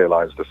suddenly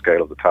realise the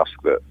scale of the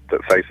task that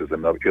faces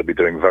them. He'll be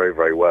doing very,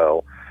 very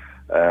well.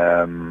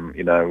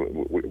 We know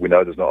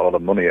there's not a lot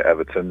of money at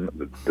Everton.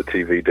 The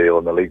TV deal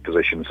and the league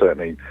position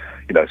certainly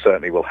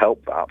will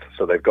help that.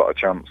 So they've got a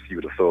chance, you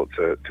would have thought,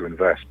 to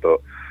invest.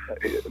 But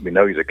we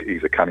know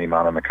he's a canny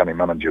man and a canny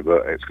manager.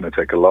 But it's going to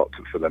take a lot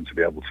for them to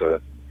be able to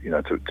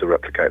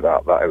replicate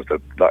that. That is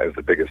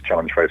the biggest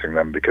challenge facing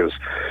them, because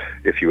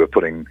if you were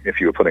putting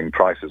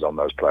prices on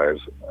those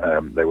players,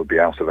 they would be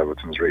out of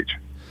Everton's reach.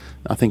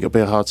 I think it'll be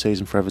a hard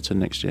season for Everton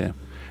next year.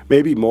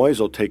 Maybe Moyes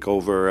will take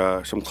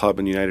over some club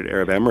in the United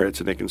Arab Emirates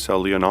and they can sell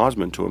Leon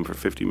Osman to him for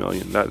 $50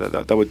 million.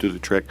 That would do the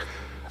trick.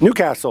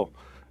 Newcastle,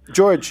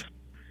 George,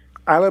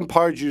 Alan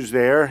Pardew's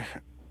there.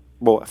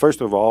 Well,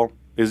 first of all,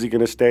 is he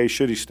going to stay?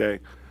 Should he stay?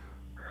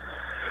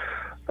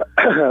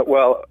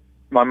 Well,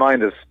 my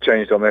mind has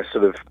changed on this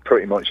sort of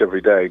pretty much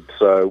every day.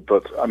 So,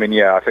 but I mean,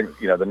 yeah, I think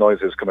the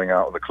noises coming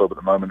out of the club at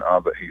the moment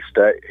are that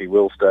he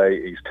will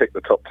stay. He's ticked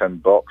the top 10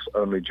 box,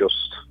 only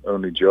just.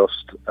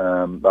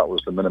 That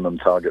was the minimum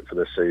target for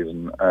this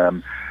season.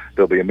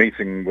 There'll be a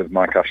meeting with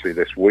Mike Ashley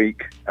this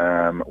week,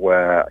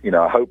 where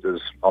I hope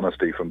there's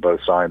honesty from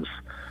both sides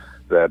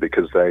there,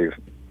 because they've.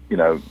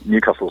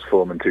 Newcastle's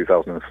form in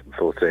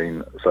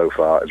 2014 so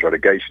far is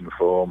relegation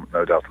form,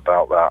 no doubt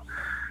about that.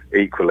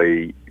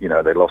 Equally,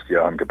 they lost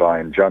Johan Cabaye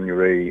in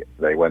January.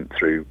 They went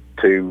through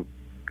 2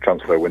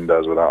 transfer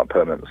windows without a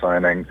permanent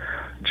signing.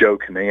 Joe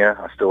Kinnear,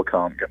 I still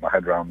can't get my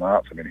head around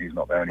that. I mean, he's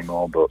not there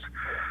anymore, but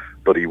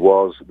he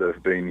was. There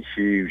have been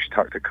huge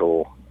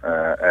tactical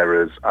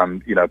errors,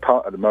 and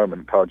at the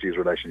moment, Pardew's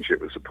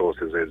relationship with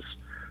supporters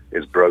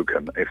is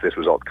broken. If this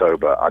was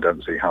October, I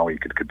don't see how he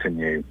could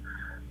continue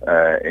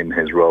in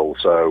his role.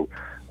 So,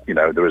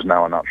 there is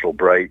now a natural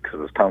break. So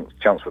there's a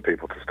chance for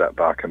people to step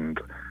back and.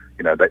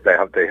 They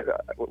have.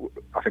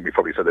 I think we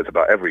probably said this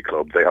about every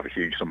club. They have a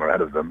huge summer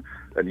ahead of them.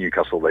 At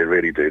Newcastle, they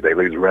really do. They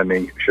lose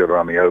Remy.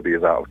 Shola Amiobi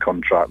is out of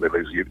contract. They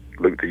lose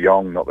Luke de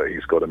Jong. Not that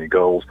he scored any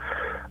goals.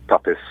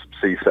 Papis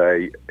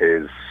Cisse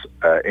is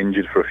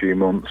injured for a few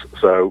months.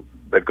 So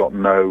they've got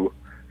no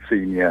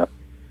senior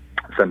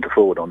centre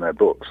forward on their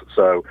books.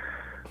 So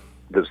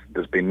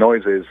there's been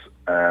noises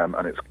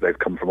and they've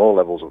come from all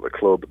levels of the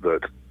club,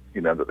 that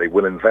that they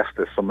will invest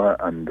this summer,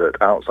 and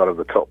that outside of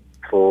the top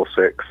 4,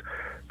 6,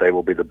 they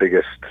will be the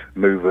biggest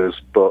movers.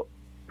 But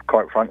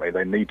quite frankly,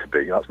 they need to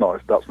be. That's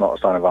not a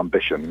sign of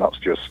ambition. That's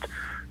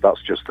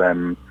just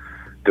them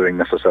doing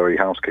necessary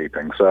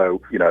housekeeping. So,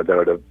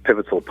 they're at a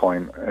pivotal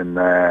point in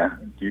their,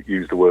 you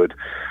use the word,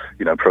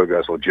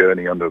 progress or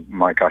journey under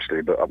Mike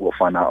Ashley, but we'll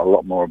find out a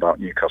lot more about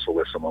Newcastle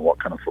this summer, what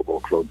kind of football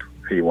club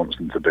he wants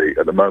them to be.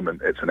 At the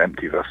moment, it's an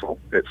empty vessel.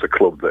 It's a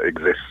club that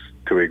exists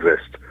to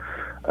exist.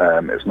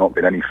 It's not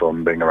been any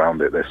fun being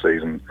around it this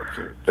season.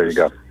 There you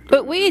go.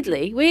 But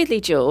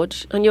weirdly,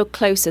 George, and you're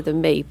closer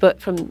than me,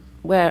 but from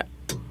where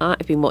I've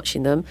been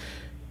watching them,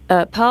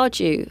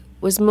 Pardew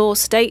was more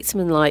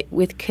statesmanlike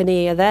with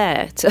Kinnear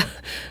there,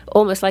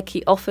 almost like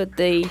he offered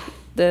the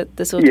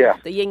sort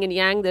of the yin and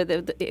yang.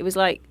 It was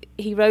like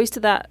he rose to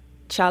that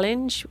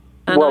challenge,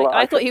 and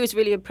I thought he was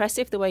really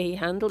impressive the way he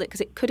handled it, because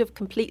it could have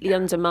completely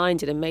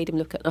undermined it and made him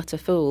look an utter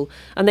fool.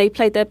 And they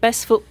played their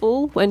best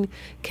football when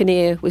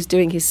Kinnear was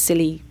doing his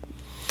silly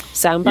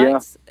sound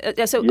bites.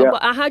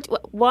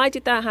 Why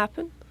did that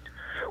happen?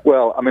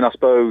 Well, I mean, I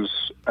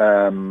suppose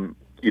the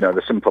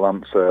simple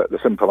answer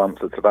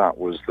to that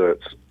was that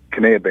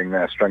Kinnear being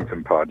there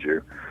strengthened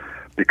Pardew,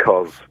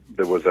 because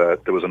there was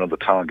another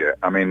target.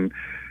 I mean,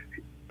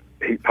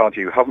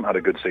 Pardew hasn't had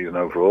a good season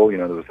overall.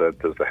 There's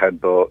the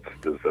headbutt,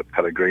 there's the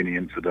Pellegrini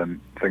incident,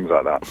 things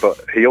like that.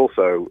 But he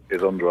also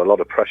is under a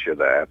lot of pressure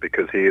there,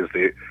 because he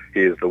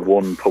is the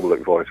one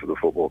public voice of the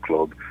football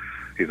club.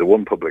 He's the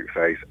one public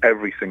face.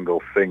 Every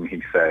single thing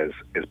he says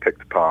is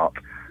picked apart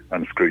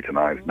and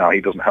scrutinised. Now,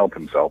 he doesn't help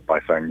himself by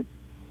saying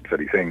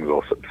silly things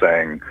or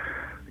saying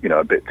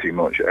a bit too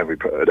much at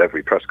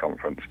every press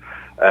conference.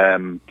 At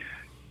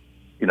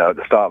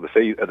the start of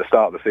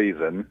the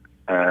season,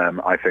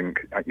 I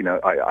think I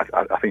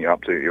think you're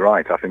absolutely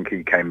right. I think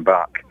he came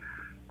back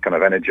kind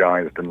of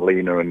energised and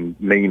leaner and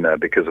meaner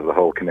because of the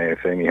whole Kinnear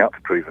thing. He had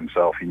to prove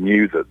himself. He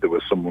knew that there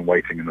was someone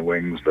waiting in the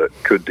wings that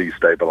could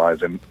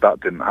destabilise him. That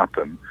didn't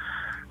happen.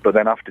 But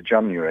then after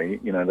January,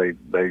 they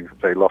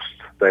lost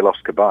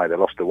Cabaye. They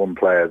lost the one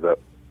player that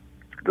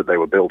they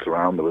were built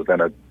around. There was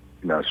then a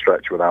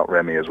stretch without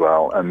Remy as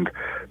well, and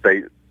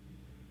they,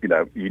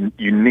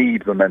 you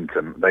need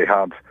momentum. They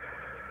had,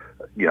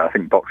 I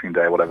think Boxing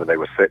Day or whatever, they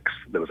were 6th.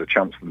 There was a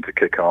chance for them to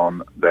kick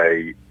on.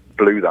 They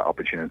blew that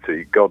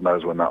opportunity. God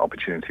knows when that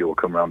opportunity will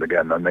come around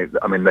again. And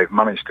they've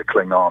managed to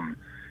cling on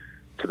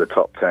to the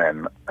top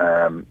 10,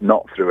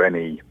 not through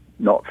any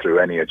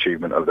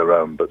achievement of their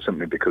own, but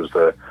simply because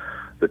the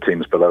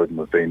teams below them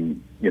have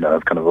been,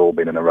 have kind of all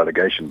been in a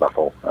relegation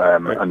battle,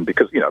 and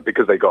because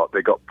they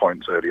got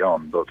points early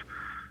on, but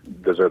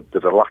there's a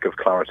lack of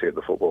clarity at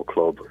the football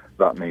club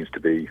that needs to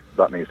be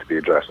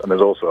addressed, and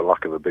there's also a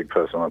lack of a big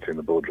personality in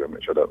the boardroom,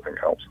 which I don't think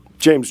helps.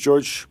 James,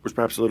 George was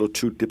perhaps a little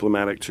too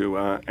diplomatic to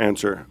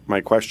answer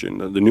my question.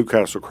 The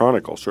Newcastle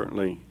Chronicle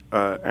certainly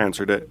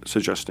answered it,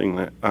 suggesting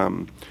that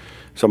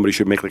somebody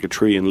should make like a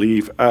tree and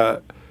leave.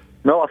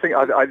 No, I think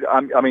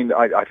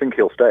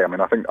he'll stay.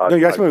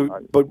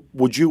 But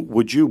would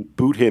you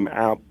boot him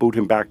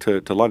back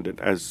to London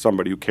as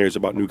somebody who cares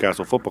about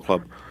Newcastle Football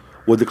Club?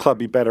 Would the club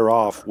be better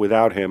off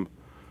without him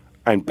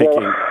and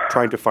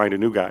trying to find a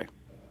new guy?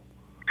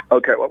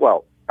 Okay,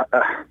 well,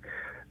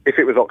 if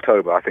it was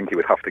October, I think he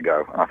would have to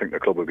go, and I think the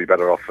club would be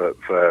better off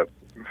for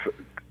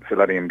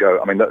letting him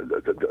go. I mean,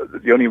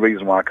 the only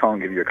reason why I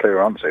can't give you a clear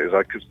answer is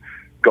because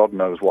God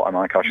knows what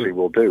Mike Ashley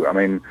will do. I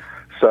mean,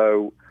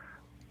 so.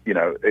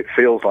 It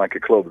feels like a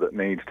club that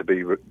needs to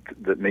be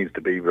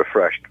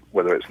refreshed,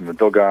 whether it's in the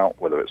dugout,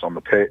 whether it's on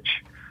the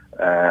pitch,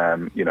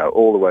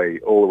 all the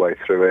way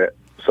through it.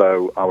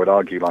 So I would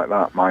argue like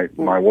that. My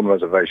one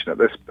reservation at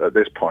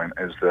this point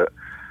is that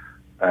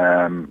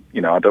I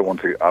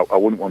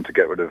wouldn't want to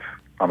get rid of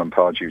Alan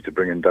Pardew to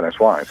bring in Dennis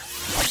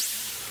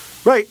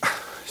Wise. Right.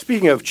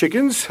 Speaking of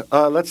chickens,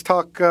 let's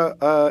talk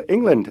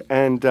England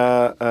and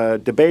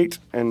debate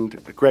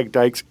and Greg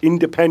Dyke's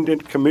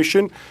independent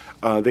commission.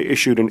 They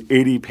issued an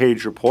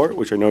 80-page report,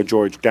 which I know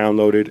George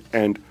downloaded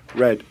and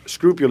read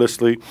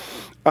scrupulously.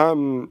 I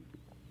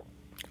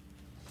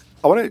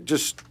want to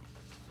just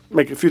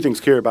make a few things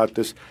clear about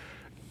this.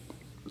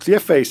 The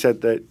FA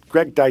said that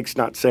Greg Dyke's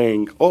not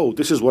saying, oh,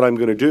 this is what I'm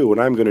going to do,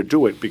 and I'm going to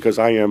do it because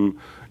I am,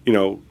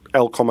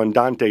 El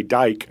Comandante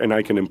Dyke, and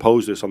I can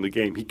impose this on the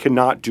game. He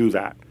cannot do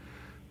that.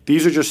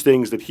 These are just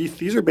things that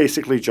these are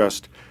basically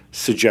just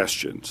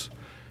suggestions.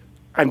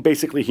 And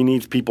basically, he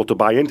needs people to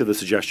buy into the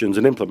suggestions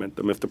and implement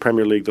them. If the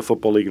Premier League, the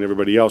Football League, and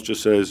everybody else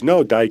just says,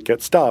 no, Dyke,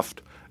 get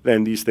stuffed,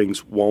 then these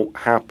things won't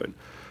happen.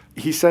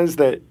 He says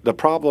that the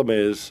problem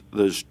is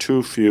there's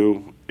too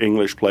few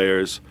English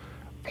players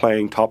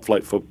playing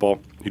top-flight football.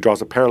 He draws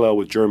a parallel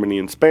with Germany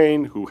and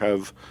Spain, who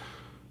have,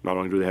 not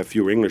only do they have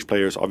fewer English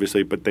players,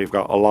 obviously, but they've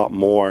got a lot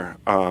more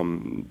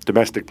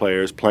domestic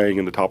players playing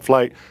in the top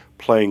flight,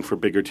 playing for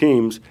bigger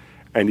teams.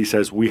 And he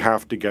says, we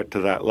have to get to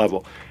that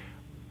level.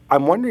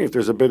 I'm wondering if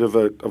there's a bit of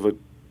a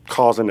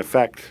cause and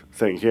effect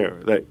thing here,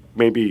 that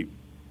maybe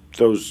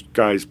those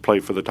guys play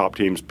for the top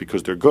teams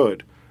because they're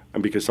good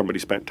and because somebody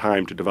spent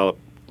time to develop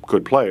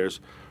good players,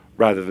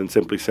 rather than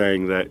simply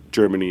saying that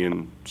Germany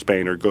and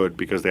Spain are good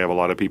because they have a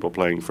lot of people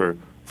playing for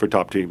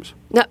top teams.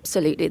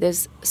 Absolutely.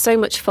 There's so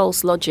much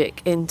false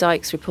logic in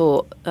Dyke's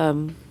report.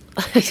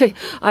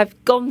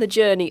 I've gone the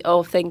journey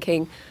of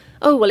thinking,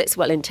 oh, well, it's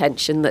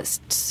well-intentioned, let's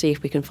see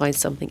if we can find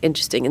something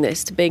interesting in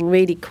this, to being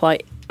really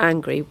quite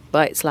angry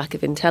by its lack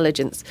of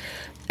intelligence.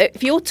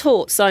 If you're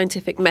taught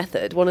scientific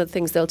method, one of the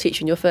things they'll teach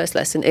you in your first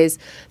lesson is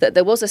that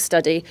there was a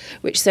study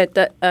which said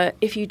that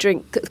if you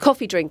drink,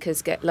 coffee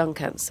drinkers get lung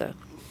cancer.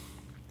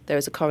 There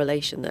is a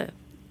correlation there.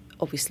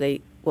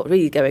 Obviously, what's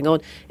really going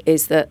on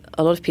is that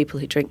a lot of people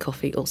who drink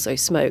coffee also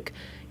smoke.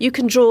 You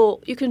can draw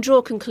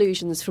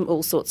conclusions from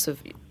all sorts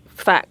of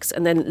facts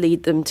and then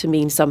lead them to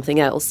mean something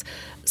else.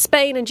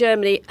 Spain and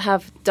Germany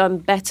have done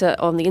better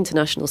on the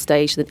international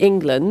stage than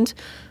England.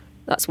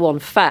 That's one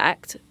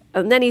fact.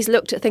 And then he's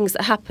looked at things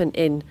that happen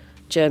in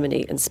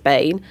Germany and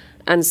Spain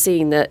and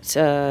seen that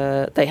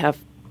they have,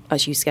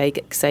 as you say,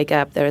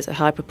 Gab, there is a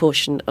high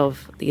proportion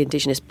of the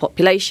indigenous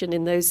population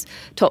in those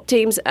top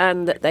teams,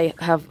 and that they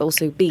have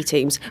also B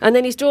teams. And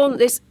then he's drawn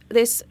this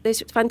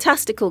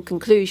fantastical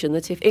conclusion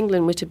that if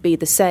England were to be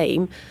the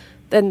same,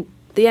 then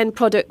the end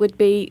product would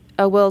be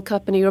a World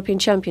Cup and a European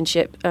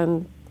Championship,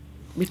 and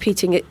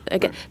repeating it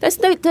again.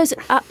 There's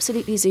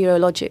absolutely zero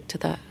logic to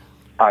that.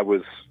 I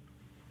was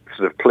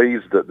sort of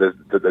pleased that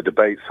the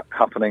debate's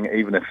happening,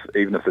 even if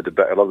the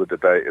debate, a lot of the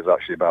debate is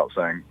actually about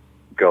saying,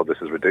 God, this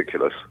is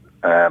ridiculous.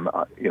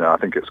 I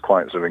think it's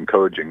quite sort of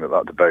encouraging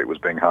that debate was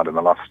being had in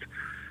the last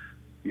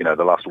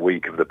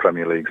week of the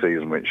Premier League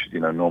season, which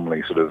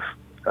normally sort of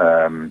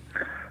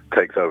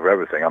takes over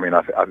everything. I mean,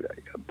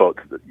 but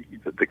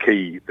the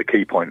key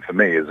point for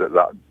me is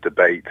that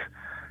debate,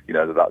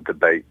 that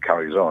debate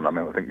carries on. I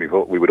mean, I think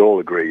we would all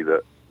agree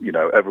that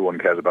everyone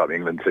cares about the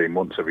England team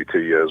once every 2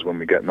 years when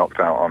we get knocked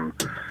out on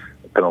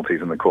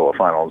penalties in the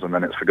quarterfinals, and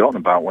then it's forgotten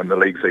about when the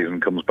league season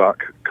comes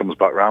back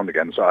round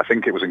again. So I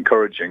think it was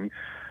encouraging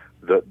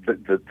that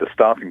the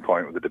starting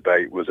point of the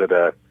debate was at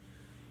the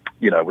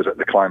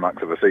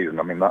climax of a season.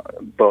 I mean there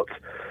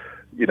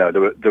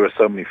are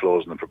so many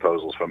flaws in the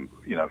proposals from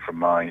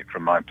my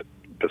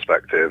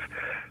perspective.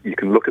 You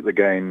can look at the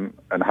game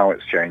and how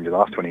it's changed in the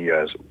last 20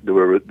 years. There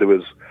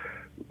was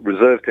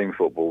reserve team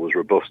football was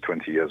robust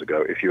 20 years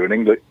ago. If you were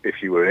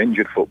an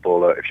injured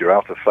footballer, if you're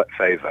out of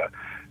favour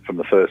from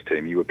the first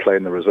team, you would play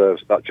in the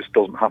reserves. That just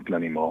doesn't happen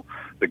anymore.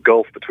 The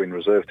gulf between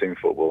reserve team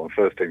football and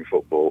first team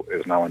football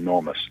is now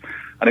enormous,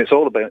 and it's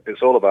all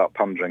about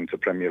pandering to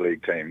Premier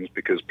League teams,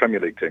 because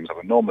Premier League teams have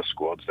enormous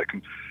squads. They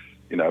can,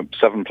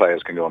 7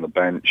 players can go on the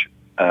bench.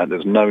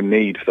 There's no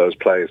need for those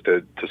players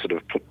to sort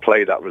of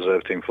play that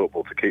reserve team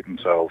football to keep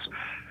themselves.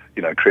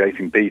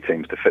 Creating B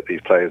teams to fit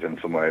these players in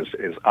some ways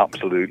is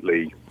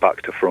absolutely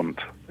back to front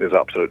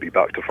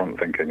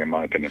thinking, in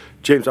my opinion.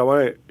 James, I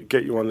want to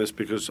get you on this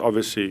because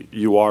obviously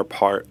you are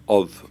part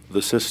of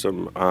the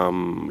system.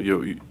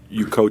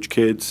 You coach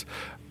kids.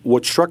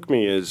 What struck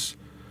me is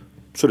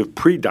sort of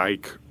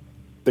pre-Dyke,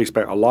 they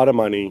spent a lot of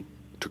money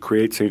to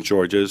create St.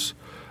 George's.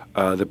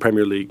 The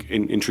Premier League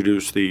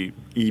introduced the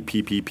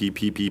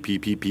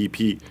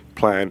EPPPPPPPP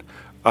plan,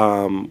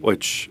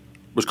 which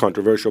was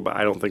controversial, but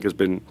I don't think has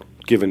been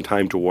given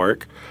time to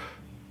work.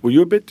 Were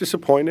you a bit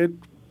disappointed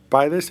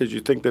by this? Did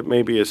you think that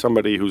maybe as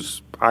somebody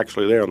who's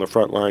actually there on the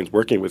front lines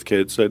working with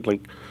kids said,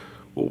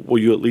 will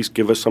you at least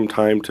give us some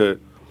time to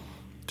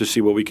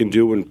see what we can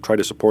do and try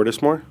to support us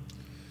more?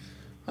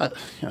 I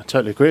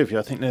totally agree with you.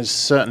 I think there's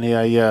certainly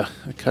a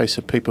case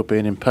of people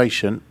being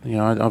impatient.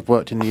 I've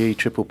worked in the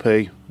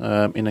EPPP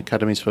in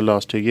academies for the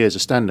last 2 years. The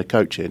standard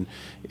coaching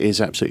is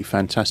absolutely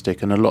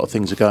fantastic, and a lot of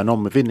things are going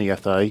on within the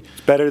FA.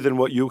 It's better than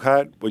what you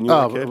had when you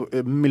were a kid?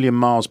 A million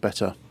miles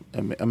better.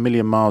 A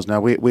million miles now.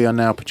 We are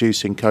now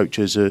producing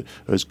coaches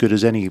as good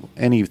as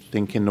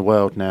anything in the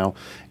world now.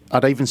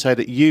 I'd even say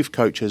that youth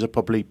coaches are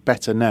probably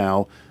better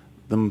now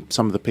than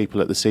some of the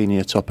people at the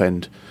senior top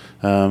end,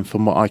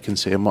 from what I can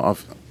see and the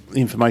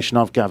information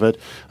I've gathered.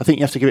 I think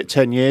you have to give it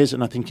 10 years,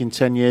 and I think in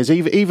 10 years,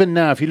 even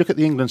now, if you look at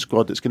the England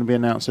squad that's going to be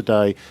announced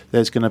today,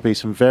 there's going to be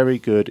some very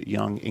good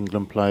young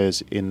England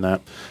players in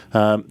that.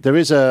 There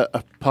is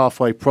a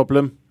pathway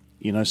problem.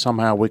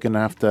 Somehow we're going to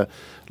have to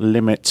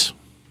limit,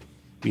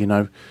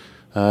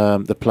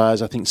 the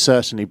players. I think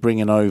certainly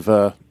bringing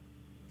over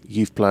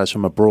youth players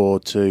from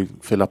abroad to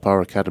fill up our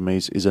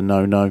academies is a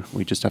no-no.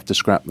 We just have to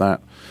scrap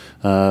that.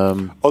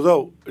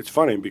 Although it's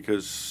funny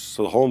because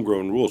the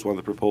homegrown rules, one of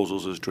the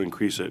proposals is to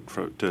increase it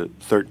to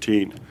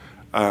 13,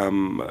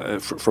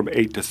 from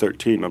 8 to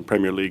 13 on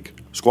Premier League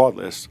squad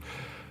lists.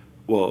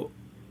 Well,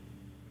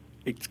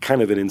 it's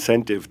kind of an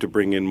incentive to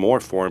bring in more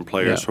foreign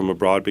players from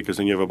abroad, because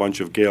then you have a bunch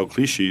of Gael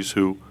cliches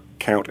who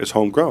count as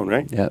homegrown,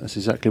 right? Yeah, that's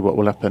exactly what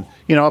will happen.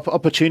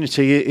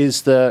 Opportunity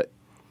is a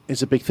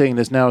big thing.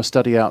 There's now a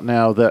study out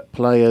now that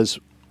players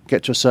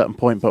get to a certain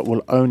point but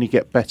will only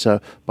get better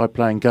by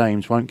playing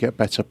games, won't get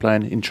better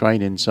playing in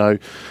training. So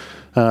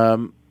I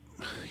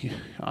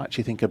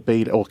actually think a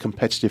B or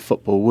competitive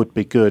football would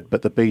be good,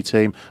 but the B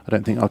team, I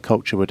don't think our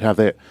culture would have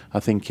it. I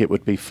think it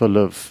would be full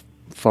of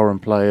foreign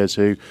players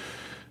who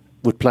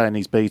would play in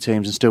these B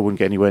teams and still wouldn't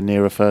get anywhere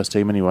near a first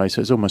team anyway.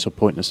 So it's almost a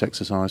pointless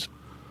exercise.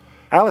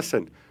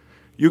 Alison,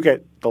 you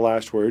get the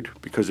last word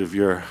because of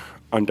your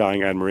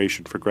undying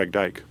admiration for Greg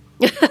Dyke.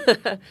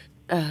 If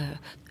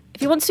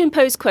he wants to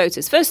impose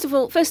quotas, first of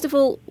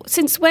all,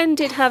 since when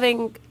did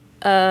having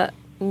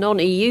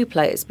non-EU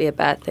players be a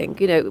bad thing?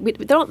 You know,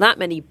 there aren't that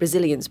many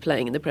Brazilians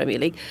playing in the Premier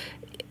League.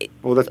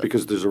 Well, that's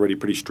because there's already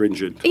pretty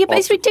stringent. Yeah, but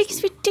it's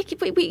ridiculous.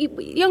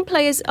 Young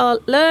players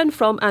learn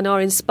from and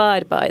are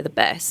inspired by the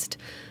best.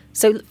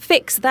 So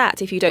fix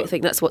that if you don't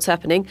think that's what's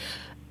happening.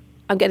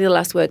 I'm getting the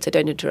last word, so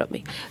don't interrupt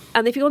me.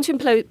 And if you want to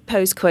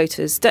impose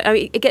quotas,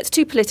 it gets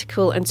too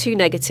political and too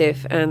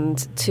negative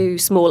and too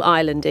small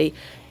islandy.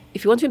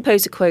 If you want to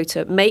impose a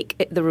quota, make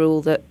it the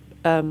rule that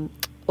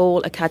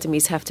all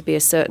academies have to be a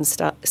certain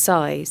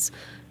size.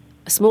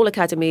 Small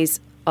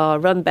academies are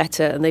run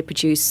better and they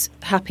produce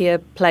happier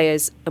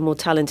players and more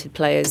talented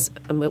players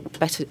and more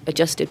better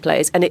adjusted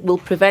players, and it will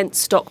prevent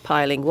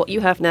stockpiling. What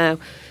you have now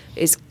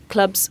is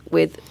clubs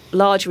with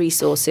large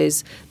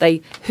resources.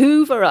 They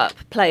hoover up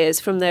players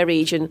from their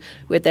region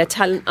with their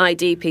talent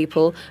ID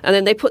people, and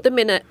then they put them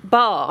in a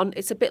barn.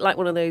 It's a bit like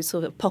one of those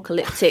sort of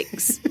apocalyptic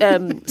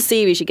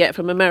series you get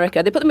from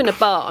America. They put them in a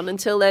barn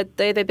until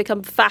they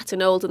become fat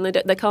and old and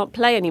they can't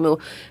play anymore.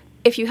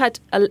 If you had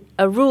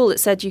a rule that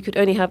said you could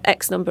only have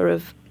X number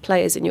of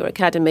players in your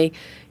academy,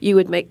 you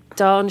would make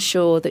darn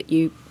sure that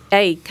you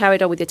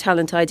carried on with your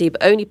talent ID,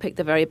 but only picked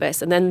the very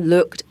best and then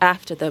looked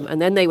after them,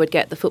 and then they would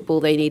get the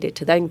football they needed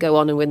to then go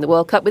on and win the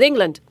World Cup with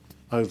England.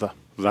 Over.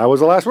 That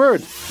was the last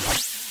word.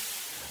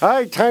 All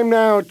right, time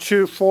now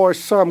for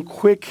some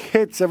quick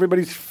hits,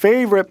 everybody's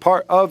favorite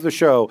part of the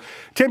show.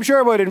 Tim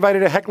Sherwood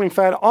invited a heckling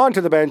fan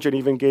onto the bench and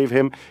even gave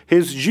him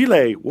his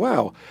gilet.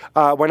 Wow.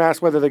 When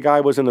asked whether the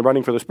guy was in the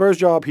running for the Spurs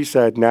job, he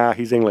said, nah,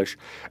 he's English.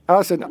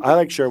 Alison, I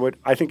like Sherwood.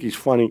 I think he's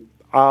funny.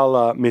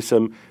 I'll miss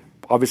him.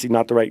 Obviously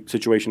not the right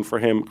situation for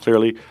him,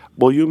 clearly.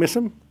 Will you miss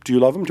him? Do you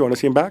love him? Do you want to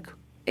see him back?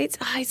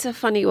 It's a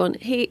funny one.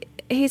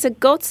 He's a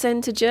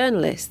godsend to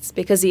journalists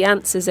because he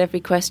answers every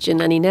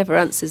question and he never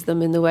answers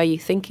them in the way you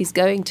think he's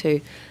going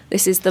to.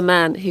 This is the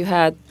man who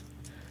had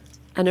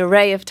an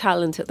array of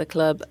talent at the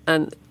club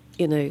and,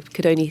 you know,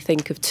 could only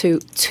think of two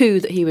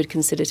that he would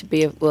consider to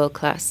be world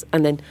class,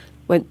 and then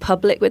went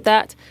public with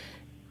that.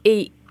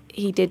 He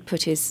did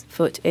put his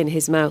foot in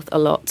his mouth a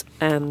lot,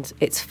 and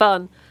it's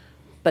fun,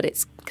 but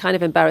it's kind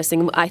of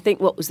embarrassing. I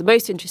think what was the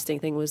most interesting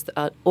thing was that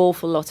an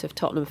awful lot of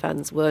Tottenham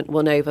fans weren't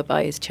won over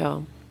by his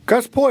charm.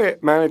 Gus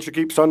Poyet managed to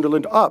keep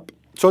Sunderland up.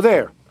 So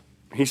there.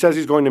 He says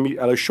he's going to meet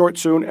Ellis Short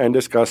soon and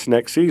discuss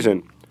next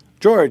season.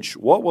 George,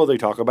 what will they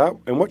talk about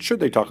and what should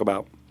they talk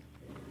about?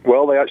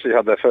 Well, they actually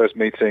had their first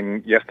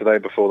meeting yesterday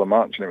before the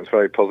match, and it was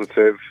very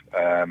positive.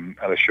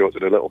 Ellis Short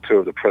did a little tour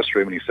of the press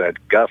room, and he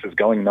said, Gus is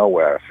going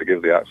nowhere,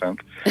 forgive the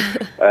accent.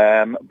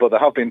 But there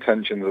have been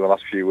tensions in the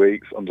last few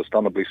weeks,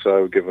 understandably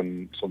so,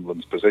 given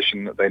Sunderland's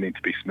position, that they need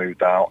to be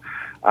smoothed out.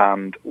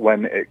 And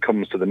when it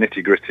comes to the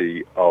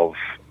nitty-gritty of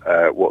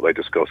what they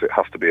discuss, it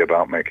has to be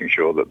about making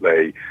sure that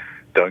they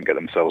don't get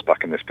themselves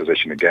back in this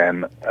position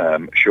again.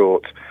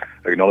 Short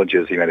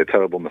acknowledges he made a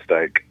terrible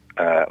mistake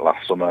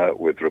last summer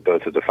with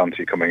Roberto De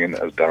Fanti coming in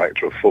as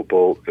director of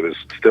football. There is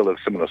still a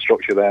similar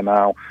structure there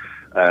now.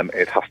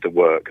 It has to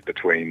work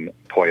between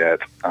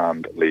Poyet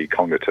and Lee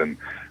Congerton,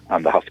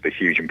 and there has to be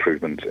huge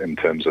improvement in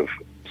terms of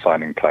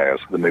signing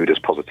players. The mood is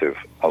positive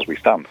as we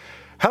stand.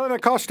 Helena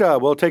Costa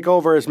will take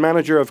over as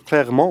manager of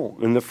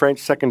Clermont in the French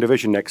second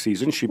division next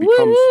season. She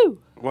becomes... Woo!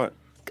 What?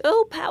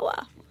 Girl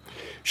power.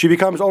 She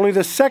becomes only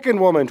the second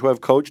woman to have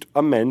coached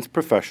a men's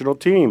professional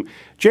team.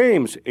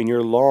 James, in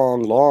your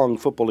long, long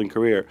footballing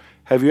career,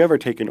 have you ever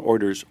taken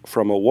orders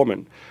from a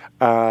woman?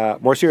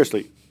 More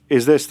seriously,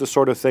 is this the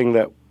sort of thing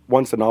that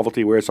once the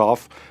novelty wears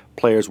off,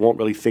 players won't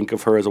really think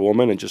of her as a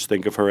woman and just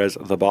think of her as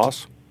the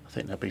boss? I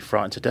think they'd be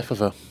frightened to death of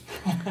her.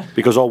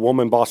 Because all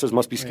woman bosses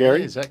must be scary?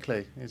 Yeah,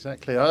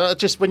 exactly. I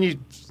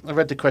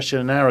read the question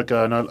an hour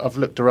ago and I've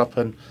looked her up,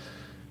 and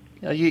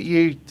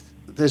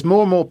there's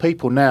more and more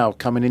people now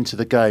coming into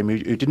the game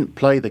who didn't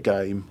play the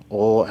game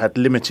or had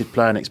limited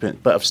playing experience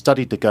but have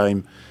studied the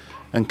game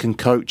and can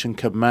coach and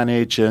can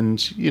manage,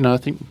 and I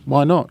think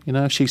why not?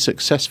 If she's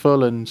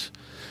successful, and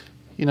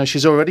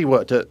she's already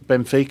worked at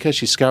Benfica,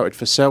 she's scouted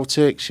for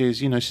Celtic, she's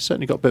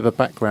certainly got a bit of a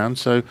background.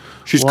 So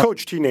she's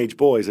coached teenage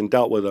boys and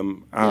dealt with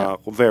them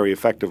very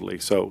effectively.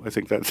 So I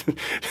think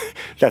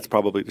that's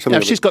probably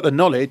something. If she's got the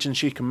knowledge and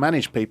she can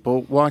manage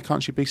people, why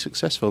can't she be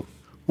successful?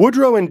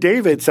 Woodrow and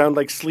David sound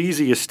like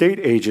sleazy estate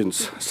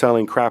agents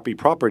selling crappy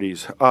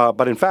properties.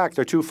 But in fact,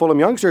 they're two Fulham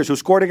youngsters who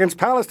scored against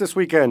Palace this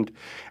weekend.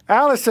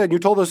 Alison, you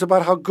told us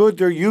about how good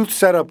their youth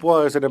setup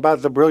was and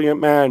about the brilliant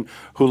man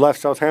who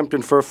left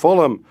Southampton for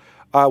Fulham.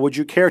 Would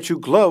you care to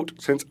gloat,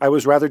 since I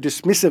was rather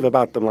dismissive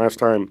about them last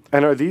time?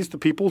 And are these the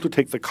people to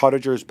take the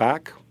Cottagers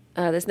back?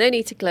 There's no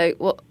need to gloat.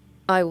 What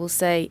I will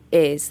say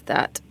is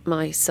that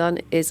my son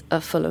is a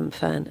Fulham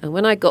fan. And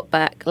when I got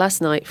back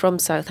last night from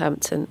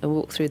Southampton and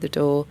walked through the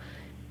door,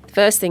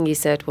 first thing he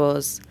said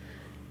was,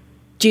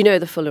 do you know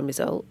the Fulham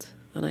result?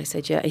 And I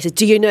said, yeah. He said,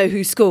 do you know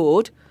who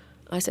scored?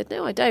 I said,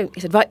 no, I don't.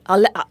 He said, right,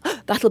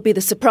 that'll be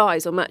the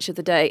surprise on Match of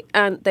the Day.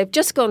 And they've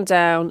just gone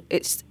down.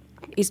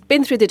 He's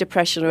been through the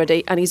depression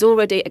already, and he's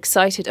already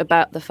excited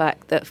about the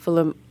fact that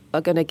Fulham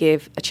are going to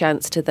give a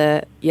chance to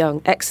their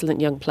excellent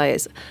young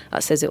players.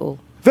 That says it all.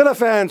 Villa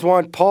fans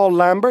want Paul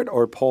Lambert,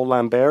 or Paul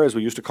Lambert as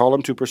we used to call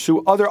him, to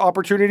pursue other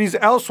opportunities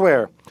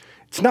elsewhere.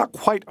 It's not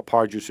quite a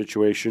Pardew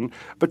situation,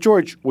 but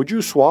George, would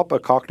you swap a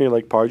Cockney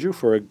like Pardew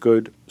for a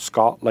good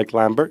Scot like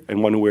Lambert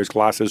and one who wears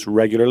glasses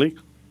regularly?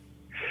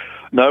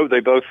 No, they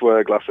both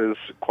wear glasses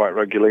quite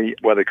regularly.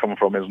 Where they come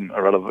from isn't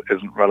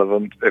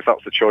relevant. If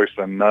that's the choice,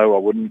 then no, I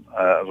wouldn't,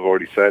 as I've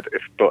already said.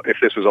 But if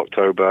this was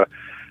October,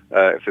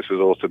 if this was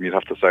autumn, you'd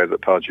have to say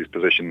that Pardew's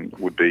position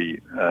would be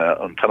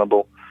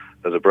untenable.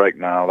 There's a break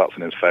now, that's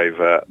in his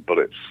favour, but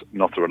it's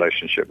not a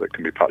relationship that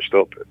can be patched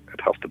up.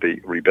 It has to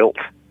be rebuilt.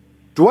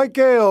 Dwight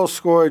Gale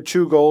scored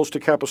 2 goals to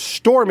cap a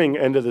storming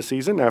end of the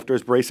season after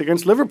his brace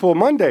against Liverpool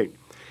Monday.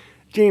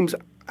 James,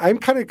 I'm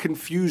kind of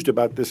confused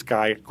about this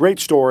guy. Great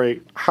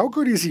story. How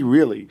good is he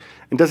really?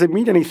 And does it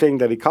mean anything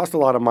that he cost a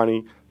lot of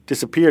money,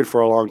 disappeared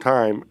for a long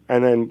time,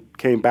 and then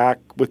came back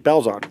with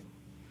bells on?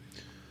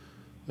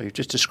 Well, you've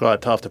just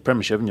described half the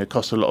Premiership, and it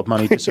cost a lot of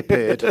money,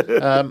 disappeared.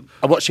 I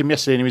watched him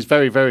yesterday, and he was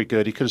very, very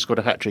good. He could have scored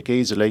a hat-trick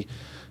easily.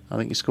 I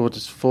think he scored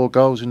 4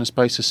 goals in the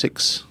space of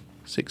six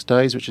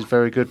days, which is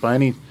very good by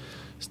any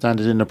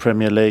standard in the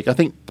Premier League. I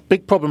think the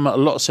big problem that a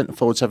lot of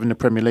centre-forwards have in the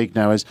Premier League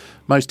now is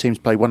most teams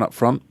play one up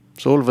front.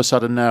 So all of a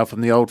sudden now,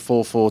 from the old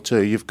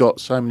 4-4-2, you've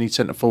got so many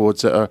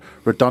centre-forwards that are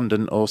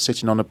redundant or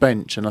sitting on a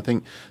bench. And I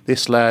think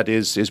this lad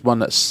is one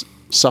that's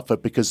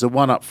suffered because the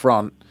one up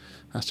front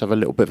has to have a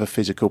little bit of a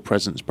physical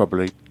presence,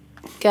 probably.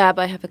 Gab,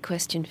 I have a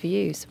question for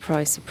you.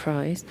 Surprise,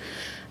 surprise.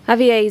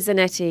 Javier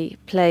Zanetti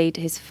played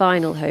his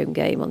final home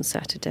game on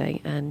Saturday,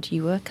 and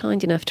you were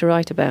kind enough to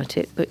write about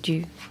it, but would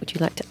you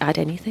like to add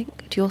anything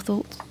to your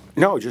thoughts?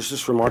 No, just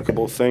this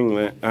remarkable thing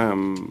that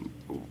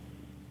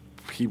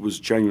he was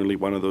genuinely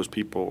one of those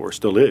people, or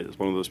still is,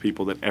 one of those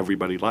people that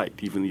everybody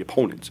liked, even the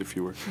opponents. If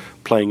you were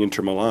playing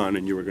Inter Milan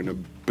and you were going to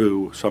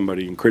boo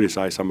somebody and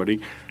criticize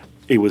somebody,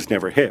 it was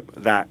never him.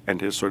 That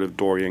and his sort of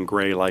Dorian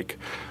Gray-like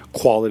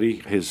quality,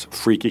 his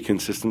freaky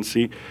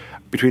consistency.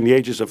 Between the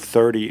ages of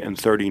 30 and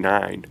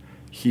 39,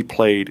 he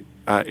played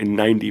in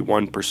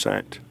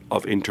 91%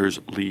 of Inter's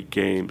league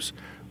games,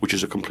 which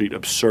is a complete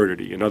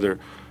absurdity. Another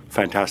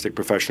fantastic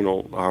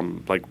professional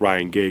like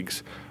Ryan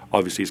Giggs,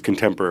 obviously his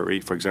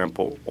contemporary, for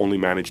example, only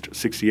managed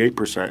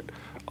 68%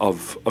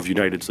 of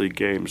United's league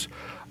games.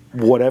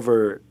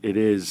 Whatever it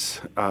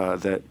is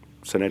that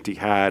Zanetti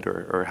had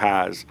or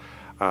has,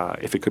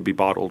 if it could be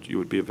bottled, you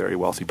would be a very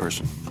wealthy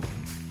person.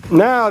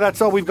 Now,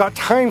 that's all we've got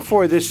time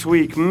for this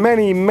week.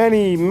 Many,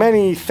 many,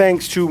 many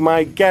thanks to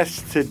my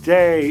guests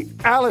today,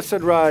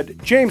 Alison Rudd,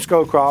 James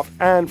Scowcroft,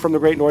 and from the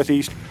Great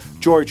Northeast,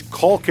 George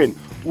Caulkin.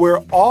 We're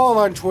all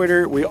on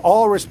Twitter. We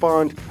all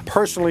respond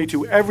personally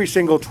to every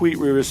single tweet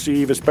we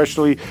receive,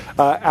 especially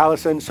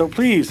Alison. So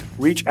please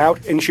reach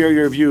out and share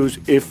your views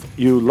if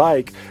you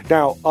like.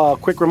 Now, a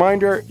quick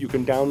reminder, you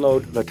can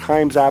download the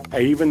Times app.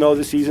 Even though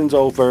the season's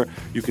over,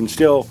 you can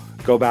still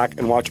go back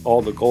and watch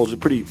all the goals. It's a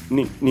pretty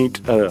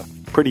neat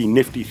pretty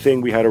nifty thing.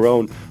 We had our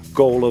own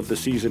goal of the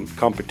season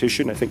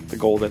competition. I think the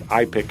goal that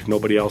I picked,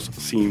 nobody else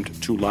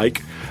seemed to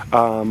like.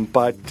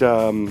 But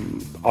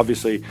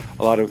obviously,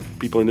 a lot of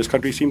people in this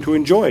country seem to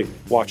enjoy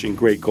watching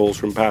great goals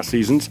from past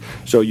seasons.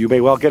 So you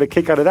may well get a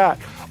kick out of that.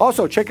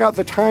 Also, check out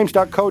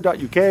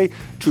thetimes.co.uk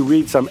to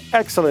read some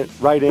excellent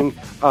writing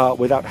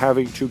without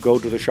having to go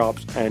to the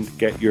shops and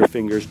get your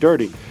fingers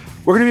dirty.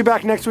 We're going to be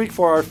back next week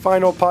for our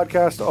final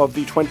podcast of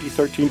the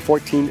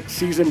 2013-14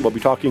 season. We'll be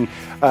talking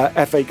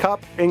FA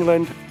Cup,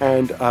 England,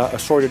 and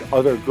assorted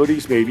other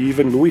goodies, maybe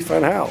even Louis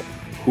van Gaal.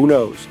 Who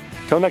knows?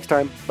 Till next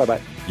time,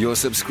 bye-bye. Your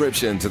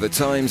subscription to The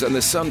Times and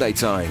The Sunday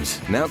Times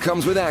now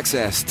comes with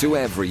access to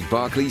every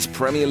Barclays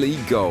Premier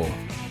League goal.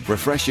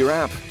 Refresh your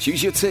app,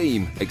 choose your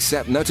team,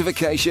 accept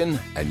notification,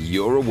 and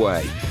you're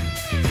away.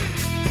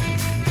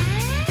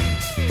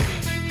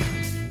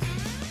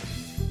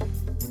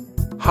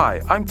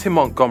 Hi, I'm Tim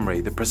Montgomery,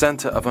 the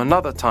presenter of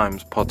another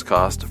Times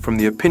podcast from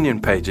the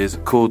opinion pages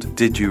called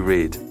Did You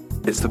Read?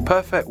 It's the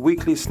perfect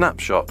weekly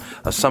snapshot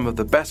of some of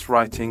the best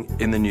writing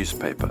in the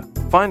newspaper.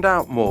 Find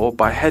out more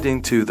by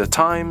heading to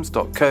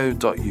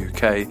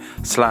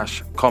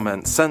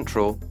thetimes.co.uk/comment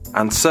central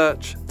and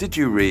search Did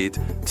You Read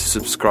to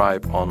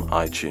subscribe on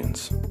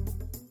iTunes.